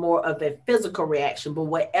do with more of a physical reaction. But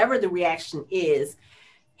whatever the reaction is,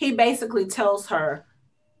 he basically tells her,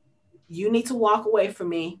 you need to walk away from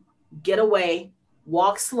me, get away,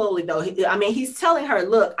 walk slowly though. I mean, he's telling her,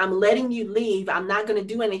 look, I'm letting you leave. I'm not going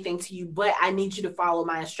to do anything to you, but I need you to follow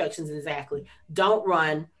my instructions exactly. Don't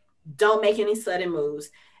run. Don't make any sudden moves.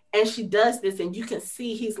 And she does this, and you can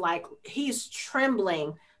see he's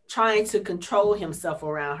trembling, trying to control himself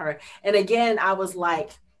around her. And again, I was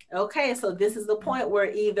like, okay, so this is the point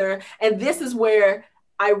where and this is where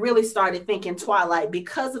I really started thinking Twilight,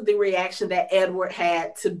 because of the reaction that Edward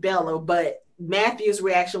had to Bella, but Matthew's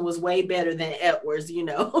reaction was way better than Edward's,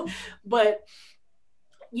 but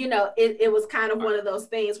it was kind of one of those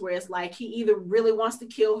things where it's like he either really wants to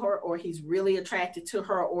kill her, or he's really attracted to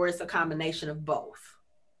her, or it's a combination of both.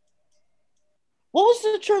 What was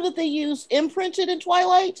the term that they used? Imprinted in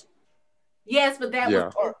Twilight? Yes, but that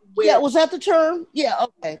was was that the term? Yeah,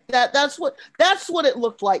 okay. That's what it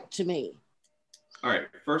looked like to me. All right,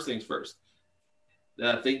 first things first.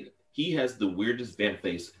 I think he has the weirdest vamp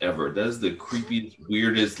face ever. That is the creepiest,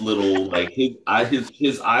 weirdest little, like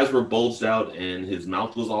his eyes were bulged out and his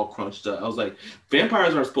mouth was all crunched up. I was like,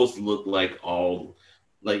 vampires aren't supposed to look like all,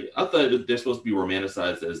 like, I thought they're supposed to be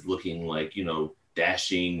romanticized as looking like,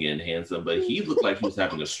 dashing and handsome, but he looked like he was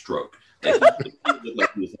having a stroke. Like, he looked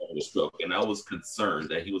like he was having a stroke, and I was concerned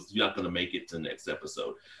that he was not going to make it to the next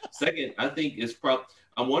episode. Second, I think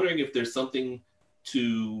I'm wondering if there's something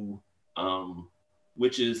to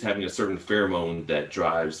witches having a certain pheromone that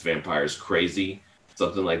drives vampires crazy,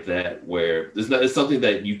 something like that, where it's something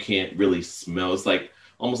that you can't really smell. It's like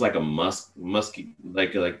almost like a musky,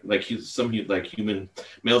 like human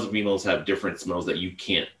males and females have different smells that you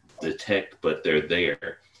can't detect, but they're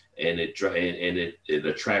there, and it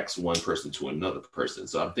attracts one person to another person.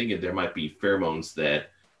 So I'm thinking there might be pheromones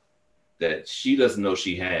that she doesn't know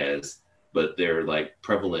she has, but they're like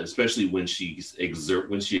prevalent, especially when she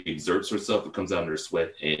exerts herself. It comes out in her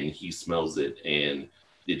sweat, and he smells it, and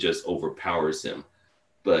it just overpowers him.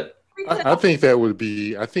 But I think it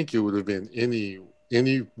would have been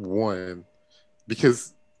anyone,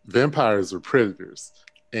 because vampires are predators,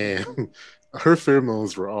 and her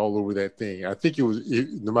pheromones were all over that thing. I think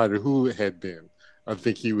no matter who it had been, I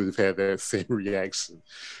think he would have had that same reaction.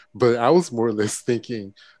 But I was more or less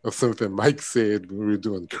thinking of something Mike said when we were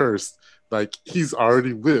doing Cursed, like, he's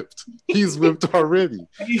already whipped. He's whipped already.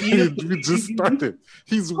 We just started.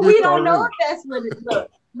 He's whipped already. We don't know if that's what it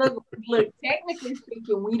look, technically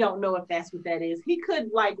speaking, we don't know if that's what that is. He could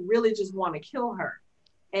really just want to kill her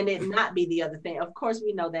and it not be the other thing. Of course,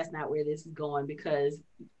 we know that's not where this is going, because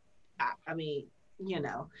I mean,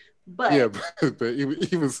 but yeah, but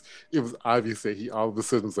it was obvious that he all of a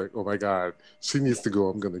sudden was like, oh my God, she needs to go.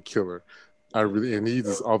 I'm going to kill her. And he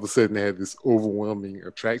just all of a sudden had this overwhelming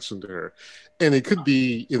attraction to her. And it could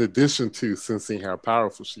be in addition to sensing how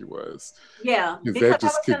powerful she was. Yeah, Because because that I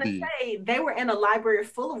just was could gonna be. say they were in a library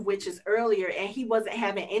full of witches earlier, and he wasn't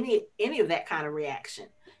having any of that kind of reaction.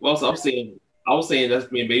 Well, so I was saying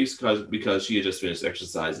that's maybe because she had just finished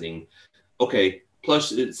exercising. Okay.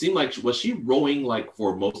 Plus, it seemed like was she rowing like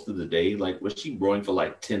for most of the day? Like was she rowing for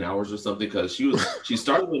like 10 hours or something? Because she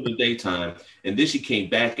started in the daytime and then she came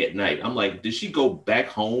back at night. I'm like, did she go back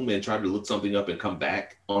home and try to look something up and come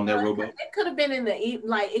back on that rowboat? It could have been in the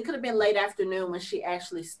like it could have been late afternoon when she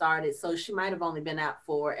actually started. So she might have only been out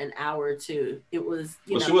for an hour or two. It was,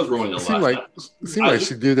 Well, she was rowing a It seemed lot. like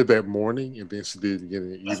she did it that morning and then she did it again in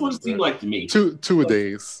the evening. That's what it seemed like to me. Two a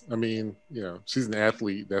days. I mean, she's an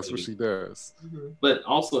athlete. That's what she does. But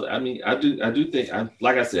also, I mean, I do think,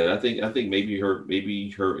 like I said, I think maybe her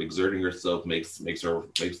exerting herself makes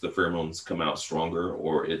the pheromones come out stronger,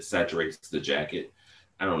 or it saturates the jacket.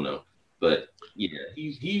 I don't know, but yeah,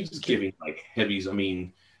 he's giving like heavies. I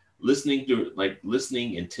mean, listening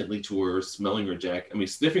intently to her, smelling her jacket. I mean,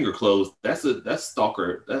 sniffing her clothes. That's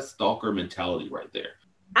stalker mentality right there.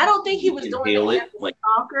 I don't think he was doing it as a like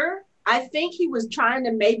stalker. I think he was trying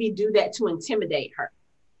to maybe do that to intimidate her.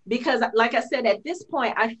 Because like I said, at this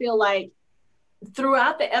point, I feel like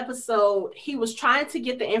throughout the episode, he was trying to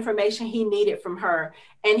get the information he needed from her.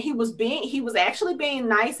 And he was actually being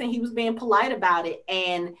nice and he was being polite about it.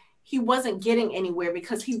 And he wasn't getting anywhere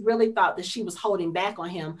because he really thought that she was holding back on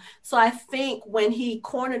him. So I think when he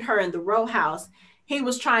cornered her in the row house, he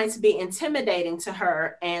was trying to be intimidating to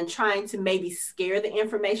her and trying to maybe scare the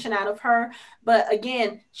information out of her. But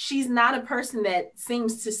again, she's not a person that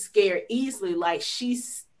seems to scare easily. Like she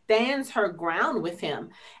stands her ground with him.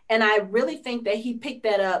 And I really think that he picked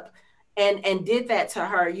that up and did that to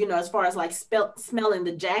her, as far as like smelling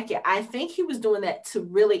the jacket. I think he was doing that to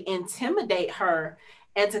really intimidate her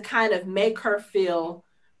and to kind of make her feel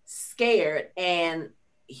scared. And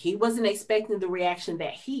he wasn't expecting the reaction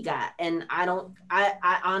that he got. And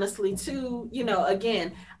I honestly too,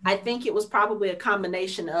 again, I think it was probably a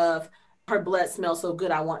combination of her blood smells so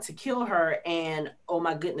good, I want to kill her, and oh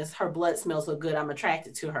my goodness, her blood smells so good, I'm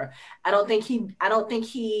attracted to her. I don't think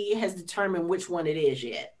he has determined which one it is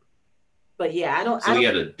yet. But yeah, he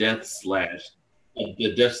had a death slash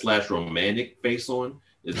romantic face on.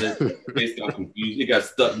 Is that face got confused? He got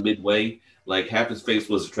stuck midway. Like half his face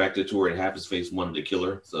was attracted to her, and half his face wanted to kill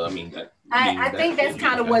her. So I mean, I think that's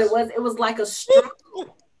kind of what it was. It was like a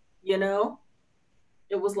struggle,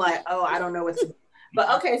 It was like, oh, I don't know what to. But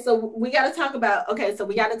okay, so we got to talk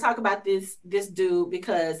about this dude,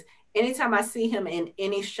 because anytime I see him in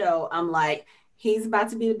any show, I'm like, he's about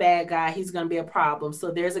to be the bad guy. He's going to be a problem. So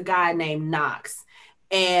there's a guy named Knox.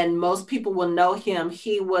 And most people will know him.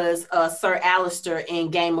 He was Sir Alistair in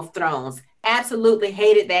Game of Thrones. Absolutely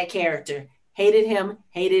hated that character. Hated him.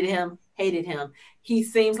 He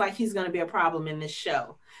seems like he's going to be a problem in this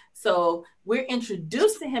show. So we're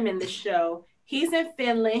introduced to him in this show. He's in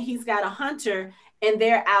Finland. He's got a hunter, and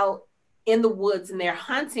they're out in the woods and they're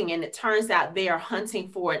hunting. And it turns out they are hunting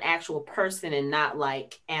for an actual person and not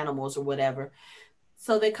like animals or whatever.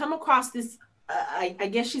 So they come across this, I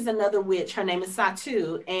guess she's another witch. Her name is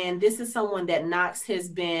Satu. And this is someone that Knox has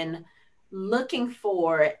been looking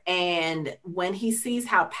for. And when he sees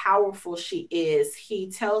how powerful she is,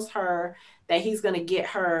 he tells her that he's going to get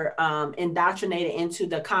her indoctrinated into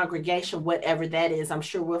the congregation, whatever that is. I'm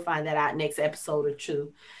sure we'll find that out next episode or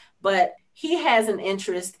two. But he has an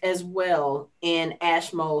interest as well in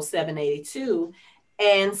Ashmole 782.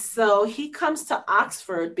 And so he comes to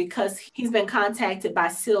Oxford because he's been contacted by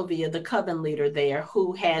Sylvia, the coven leader there,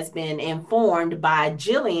 who has been informed by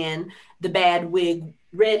Jillian, the bad wig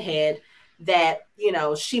redhead, that,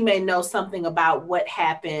 she may know something about what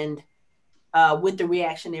happened with the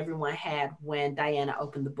reaction everyone had when Diana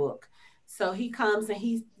opened the book. So he comes and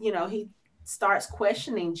he starts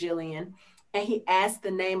questioning Jillian, and he asks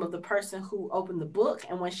the name of the person who opened the book.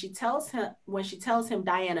 And when she tells him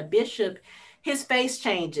Diana Bishop, his face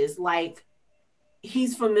changes, like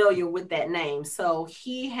he's familiar with that name. So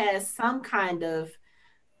he has some kind of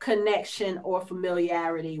connection or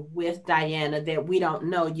familiarity with Diana that we don't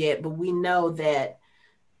know yet, but we know that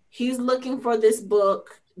he's looking for this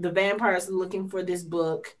book. The vampires are looking for this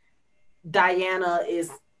book. Diana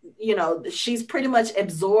is, she's pretty much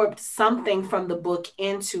absorbed something from the book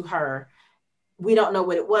into her. We don't know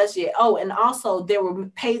what it was yet. Oh, and also there were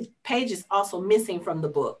pages also missing from the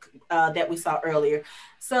book that we saw earlier.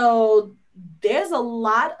 So there's a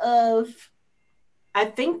lot of, I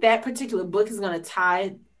think that particular book is going to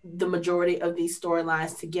tie the majority of these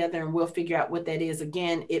storylines together, and we'll figure out what that is.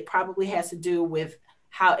 Again, it probably has to do with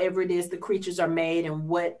however it is the creatures are made and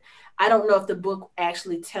what. I don't know if the book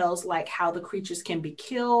actually tells like how the creatures can be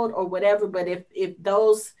killed or whatever, but if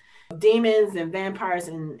those demons and vampires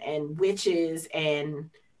and witches and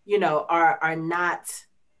are not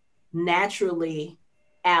naturally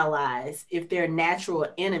allies, if they're natural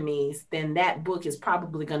enemies, then that book is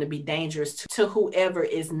probably going to be dangerous to whoever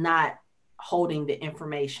is not holding the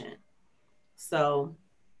information. So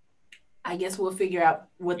I guess we'll figure out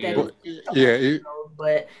what that is. Yeah.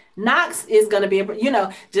 But Knox is going to be,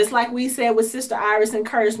 just like we said with Sister Iris and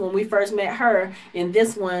Curse when we first met her, in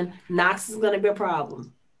this one, Knox is going to be a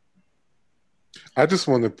problem. I just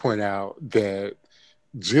want to point out that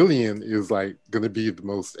Jillian is like going to be the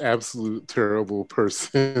most absolute terrible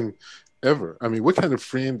person ever. I mean, what kind of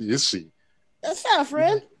friend is she? That's not a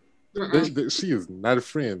friend. She is not a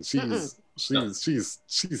friend.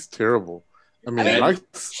 She's terrible. I mean,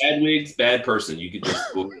 bad wigs, bad person. You could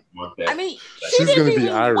just go mark that. I mean, she's going to be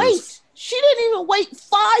Iris. Wait. She didn't even wait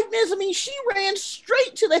 5 minutes. I mean, she ran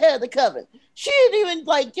straight to the head of the coven. She didn't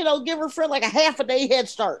even give her friend like a half a day head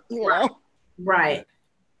start. You know, right.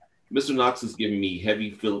 Mr. Knox is giving me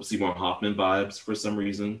heavy Philip Seymour Hoffman vibes for some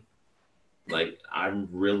reason. Like, I'm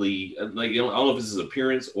really like, I don't know if it's his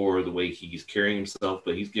appearance or the way he's carrying himself,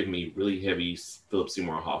 but he's giving me really heavy Philip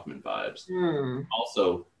Seymour Hoffman vibes.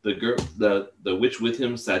 Also, the girl, the witch with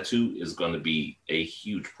him, Satu, is going to be a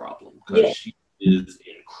huge problem because she is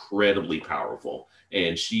incredibly powerful,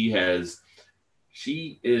 and she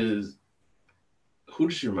is. Who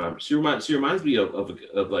does she remind? She reminds me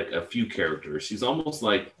of like a few characters. She's almost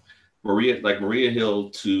like Maria Hill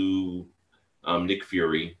to Nick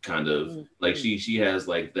Fury, kind of. Like she has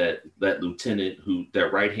like that lieutenant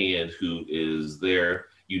that right hand who is there.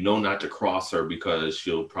 You know not to cross her because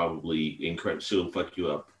she'll probably she'll fuck you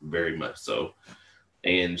up very much so.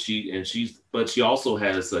 And but she also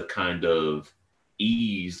has a kind of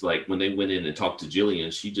ease. Like when they went in and talked to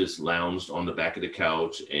Jillian, she just lounged on the back of the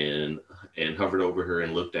couch and hovered over her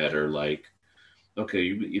and looked at her like, okay,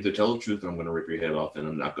 you either tell the truth or I'm going to rip your head off and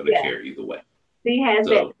I'm not going to care either way. She has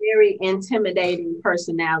that very intimidating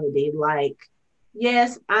personality. Like,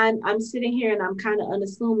 yes, I'm sitting here and I'm kind of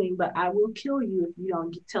unassuming, but I will kill you if you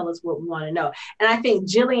don't tell us what we want to know. And I think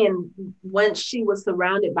Jillian, once she was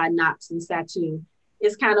surrounded by Knox and Satu,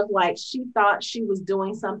 it's kind of like she thought she was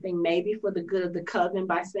doing something maybe for the good of the coven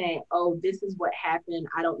by saying, oh, this is what happened.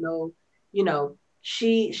 I don't know,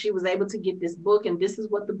 she was able to get this book and this is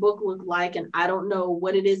what the book looked like. And I don't know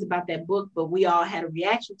what it is about that book, but we all had a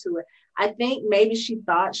reaction to it. I think maybe she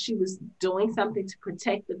thought she was doing something to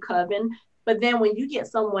protect the coven. But then when you get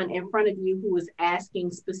someone in front of you who is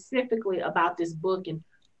asking specifically about this book and,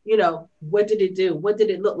 what did it do? What did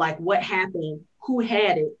it look like? What happened? Who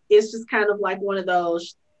had it? It's just kind of like one of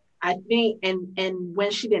those, I think. And when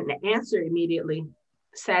she didn't answer immediately,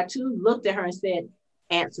 Satu looked at her and said,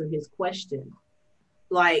 answer his question.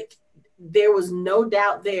 Like, there was no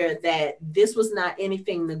doubt there that this was not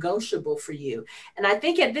anything negotiable for you. And I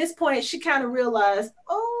think at this point, she kind of realized,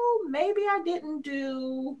 oh, maybe I didn't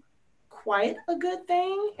do quite a good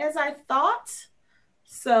thing as I thought.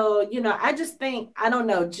 So, I just think, I don't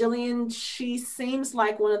know, Jillian, she seems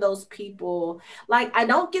like one of those people, like, I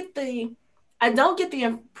don't get the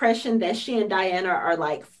impression that she and Diana are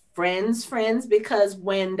like friends, because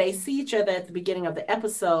when they see each other at the beginning of the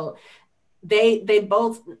episode, they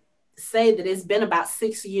both say that it's been about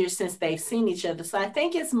 6 years since they've seen each other. So I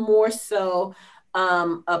think it's more so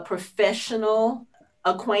a professional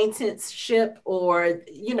acquaintanceship or,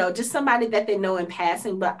 just somebody that they know in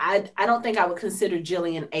passing. But I don't think I would consider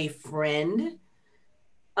Jillian a friend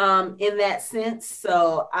in that sense.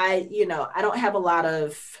 So I don't have a lot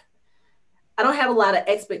of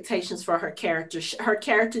expectations for her character. Her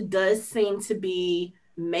character does seem to be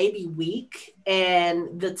maybe weak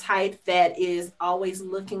and the type that is always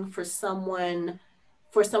looking for someone's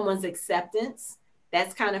acceptance.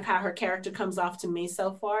 That's kind of how her character comes off to me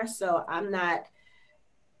so far. So I'm not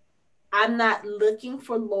looking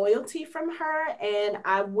for loyalty from her, and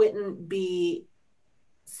I wouldn't be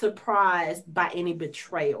surprised by any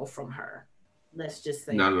betrayal from her. Let's just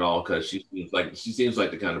say not at all, because she seems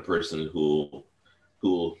like the kind of person who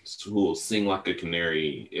will sing like a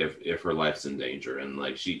canary if her life's in danger. And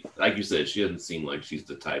like you said, she doesn't seem like she's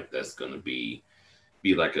the type that's going to be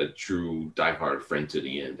like a true diehard friend to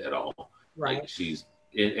the end at all. Right. Like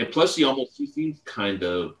and plus she seems kind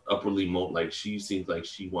of upwardly like she seems like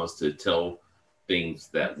she wants to tell things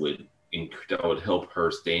that would help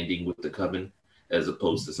her standing with the coven, as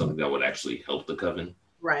opposed to something that would actually help the coven.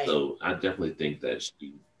 Right. So I definitely think that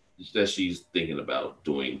she's thinking about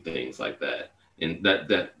doing things like that. And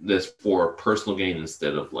that's for personal gain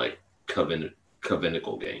instead of like coven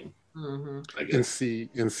Covenical game. I guess.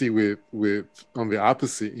 And see with on the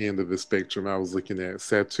opposite end of the spectrum, I was looking at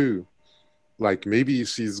Satu. Like maybe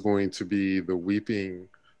she's going to be the weeping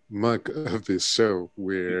monk of this show,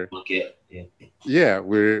 where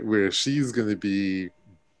where she's going to be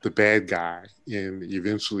the bad guy, and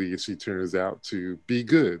eventually she turns out to be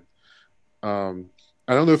good. I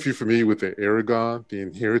don't know if you're familiar with the Aragon, the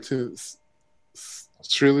Inheritance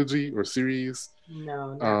trilogy or series.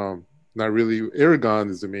 No. Not really. Aragon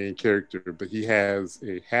is the main character, but he has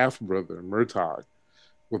a half brother, Murtagh.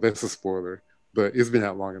 Well, that's a spoiler, but it's been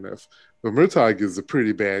out long enough. But Murtagh is a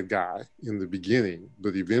pretty bad guy in the beginning,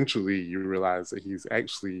 but eventually you realize that he's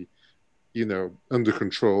actually, under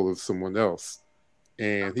control of someone else.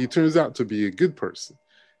 And he turns out to be a good person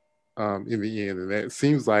in the end. And that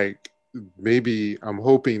seems like maybe I'm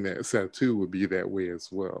hoping that Satu would be that way as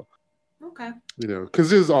well. Okay. Because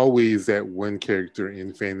there's always that one character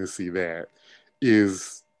in fantasy that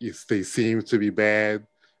is they seem to be bad,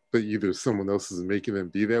 but either someone else is making them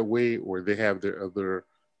be that way, or they have their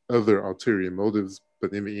other ulterior motives.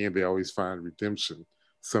 But in the end, they always find redemption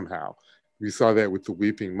somehow. We saw that with the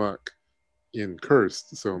Weeping Monk in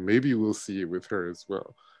Cursed, so maybe we'll see it with her as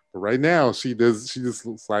well. But right now, she just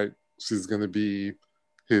looks like she's gonna be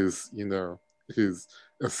his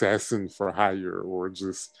assassin for hire, or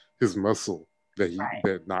just his muscle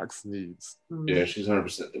that Nox needs. Yeah, she's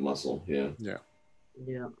 100% the muscle. Yeah.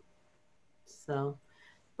 So,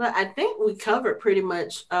 but I think we covered pretty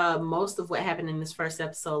much most of what happened in this first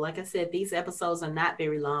episode. Like I said, these episodes are not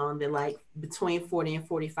very long. They're like between 40 and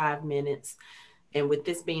 45 minutes. And with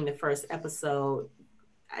this being the first episode,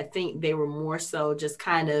 I think they were more so just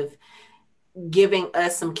kind of giving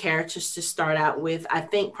us some characters to start out with. I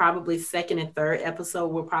think probably second and third episode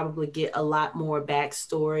we'll probably get a lot more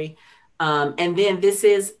backstory. And then this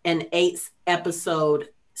is an 8-episode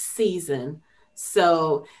season.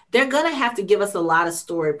 So they're going to have to give us a lot of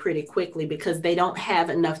story pretty quickly because they don't have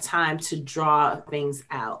enough time to draw things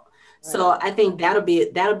out. Right. So I think that'll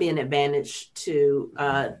be an advantage to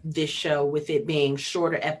this show, with it being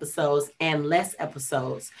shorter episodes and less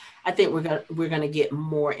episodes. I think we're gonna get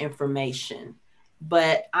more information.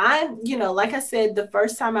 But like I said, the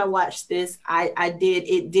first time I watched this,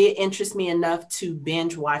 it did interest me enough to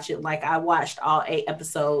binge watch it. Like I watched all 8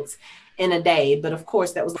 episodes in a day, but of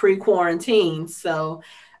course that was pre-quarantine. So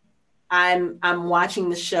I'm watching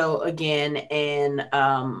the show again, and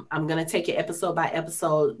I'm going to take it episode by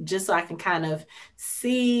episode just so I can kind of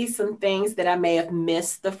see some things that I may have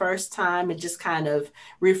missed the first time, and just kind of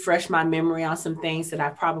refresh my memory on some things that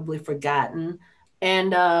I've probably forgotten.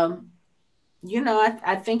 And, I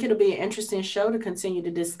think it'll be an interesting show to continue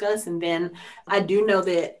to discuss. And then I do know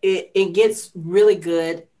that it gets really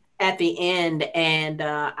good at the end, and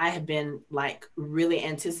I have been like really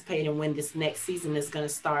anticipating when this next season is going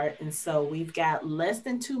to start. And so we've got less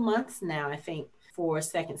than 2 months now, I think, for a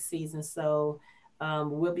second season. So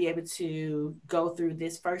we'll be able to go through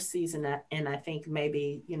this first season, and I think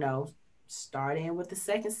maybe start in with the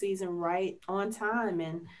second season right on time,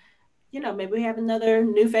 and maybe we have another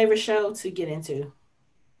new favorite show to get into.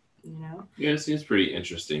 Yeah, it seems pretty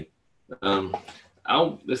interesting.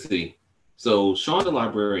 Let's see. So Sean the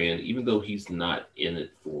Librarian, even though he's not in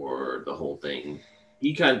it for the whole thing,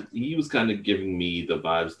 he was kind of giving me the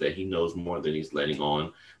vibes that he knows more than he's letting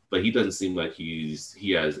on, but he doesn't seem like he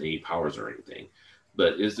has any powers or anything.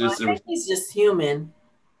 But I think he's just human.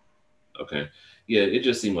 Okay. Yeah, it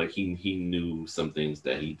just seemed like he knew some things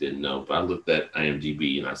that he didn't know. But I looked at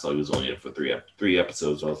IMDb and I saw he was only in it for three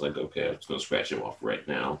episodes. So I was like, okay, I'm just gonna scratch him off right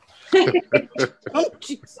now.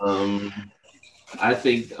 I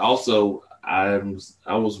think also I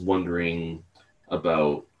was wondering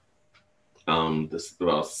about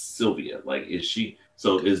about Sylvia. Like, is she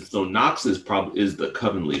so Nox is the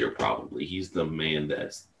coven leader, probably. He's the man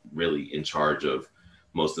that's really in charge of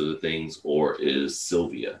most of the things, or is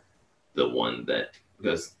Sylvia the one that,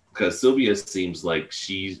 because Sylvia seems like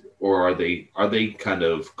are they kind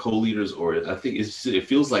of co-leaders, or I think it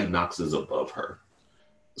feels like Nox is above her.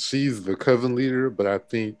 She's the coven leader, but I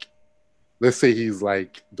think, let's say he's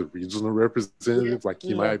like the regional representative, like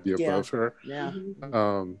he might be above her. Yeah.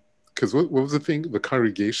 Because what was the thing? The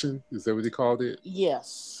congregation, is that what they called it?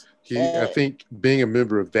 Yes. I think being a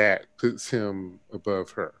member of that puts him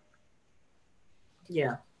above her.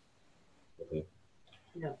 Yeah. Okay.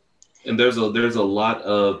 Yeah. And there's a lot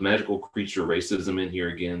of magical creature racism in here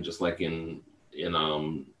again, just like in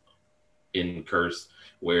Curse,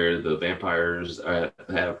 where the vampires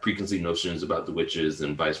have preconceived notions about the witches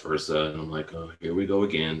and vice versa. And I'm like, oh, here we go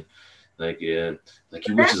again. Like, yeah, like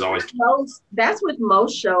your witches always. That's with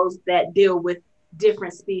most shows that deal with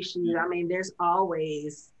different species, I mean, there's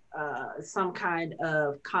always some kind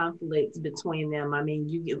of conflict between them. I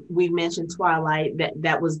mean, we mentioned Twilight,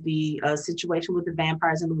 that was the situation with the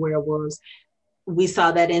vampires and the werewolves. We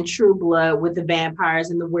saw that in True Blood with the vampires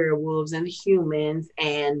and the werewolves and the humans,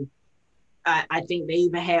 and I think they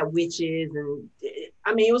even had witches, and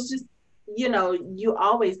I mean, it was just, you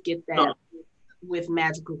always get that with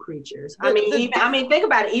magical creatures. I mean, think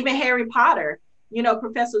about it. Even Harry Potter,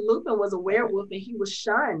 Professor Lupin was a werewolf, and he was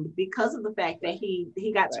shunned because of the fact that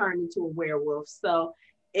he got turned into a werewolf. So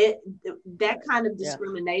that kind of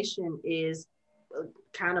discrimination is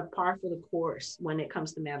kind of par for the course when it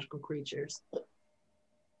comes to magical creatures.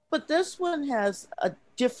 But this one has a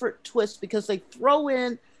different twist because they throw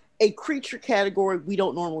in a creature category we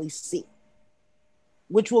don't normally see,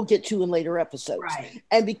 which we'll get to in later episodes. Right.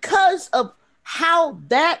 And because of how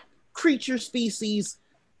that creature species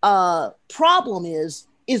problem is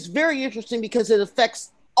very interesting because it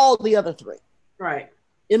affects all the other three. Right.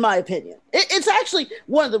 In my opinion. It's actually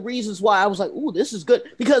one of the reasons why I was like, ooh, this is good,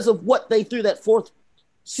 because of what they threw that fourth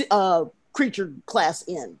creature class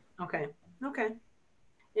in. Okay.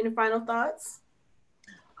 Any final thoughts?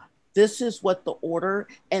 This is what the Order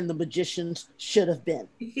and the Magicians should have been.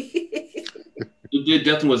 It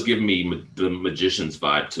definitely was giving me the Magician's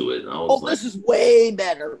vibe to it. This is way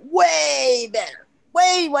better. Way better.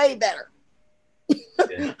 Way better.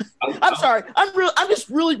 Yeah. I'm sorry. I'm just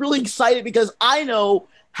really, really excited because I know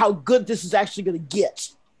how good this is actually going to get.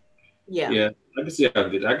 Yeah. I can see how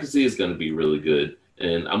good. I can see it's going to be really good.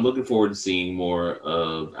 And I'm looking forward to seeing more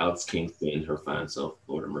of Alex Kingston, her fine self.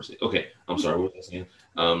 Lord of mercy. Okay, I'm sorry. What was I saying?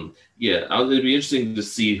 It'd be interesting to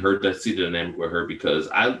see the dynamic with her because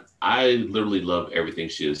I literally love everything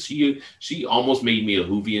she is. She almost made me a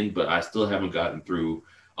Whovian, but I still haven't gotten through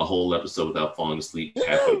a whole episode without falling asleep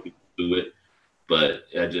halfway through it. But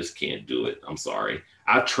I just can't do it. I'm sorry.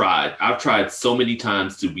 I've tried so many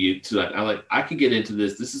times I can get into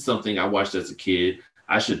this. This is something I watched as a kid.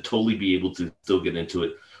 I should totally be able to still get into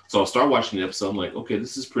it. So I'll start watching the episode. I'm like, okay,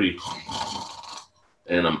 this is pretty,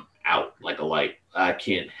 and I'm out like a light. I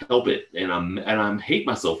can't help it, and I'm hate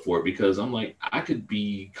myself for it because I'm like, I could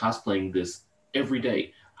be cosplaying this every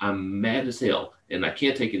day. I'm mad as hell, and I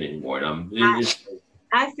can't take it anymore. And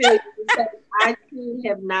I feel I too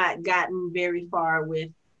have not gotten very far with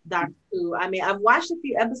Doctor Who. I mean, I've watched a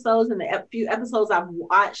few episodes, and the few episodes I've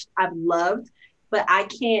watched, I've loved. But I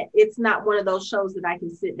can't, it's not one of those shows that I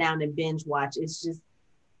can sit down and binge watch. I'm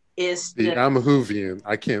a Whovian.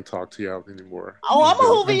 I can't talk to y'all anymore. Oh, I'm a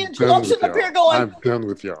Whovian too. I'm sitting up here going, I'm done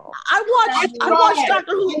with y'all. I watch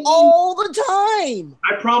Doctor Who all the time.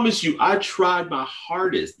 I promise you, I tried my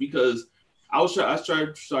hardest because I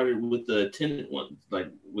started with the Tennant one,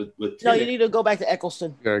 like with Tennant. No, you need to go back to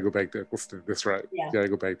Eccleston. You gotta go back to Eccleston. That's right. Yeah. You gotta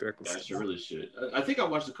go back to Eccleston. I really should. I think I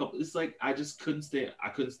watched a couple. It's like I just couldn't stay. I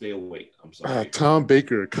couldn't stay awake. I'm sorry. Tom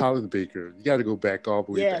Baker, Colin Baker. You gotta go back all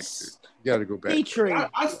the way back. You gotta go back.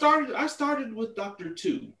 I started with Doctor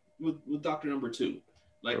 2, with Doctor Number 2.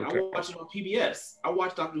 Like okay. I watched it on PBS. I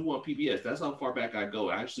watched Doctor Who on PBS. That's how far back I go.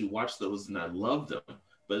 I actually watched those and I love them.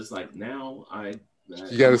 But it's like now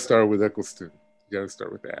you got to start with Eccleston. You got to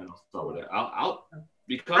start with that. I'll start with that.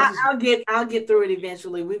 I'll get through it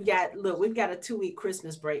eventually. We've got a 2-week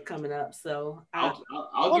Christmas break coming up, so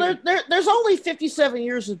there's only 57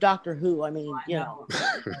 years of Doctor Who. I mean,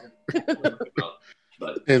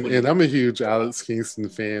 and I'm a huge Alex Kingston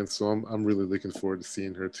fan, so I'm really looking forward to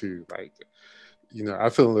seeing her too. Like, I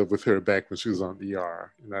fell in love with her back when she was on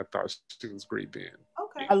ER, and I thought she was great then.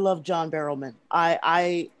 Okay. I love John Barrowman.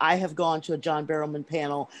 I have gone to a John Barrowman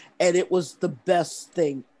panel, and it was the best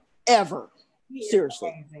thing ever.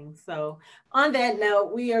 Seriously. Amazing. So on that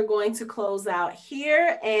note, we are going to close out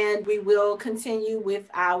here, and we will continue with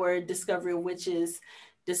our Discovery of Witches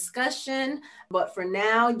discussion. But for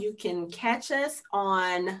now, you can catch us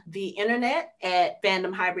on the internet at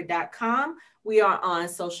fandomhybrid.com. We are on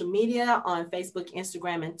social media on Facebook,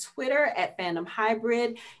 Instagram, and Twitter at Fandom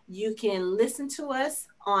Hybrid. You can listen to us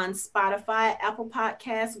on Spotify, Apple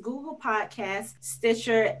Podcasts, Google Podcasts,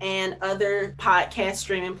 Stitcher, and other podcast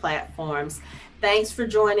streaming platforms. Thanks for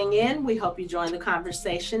joining in. We hope you join the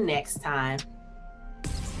conversation next time.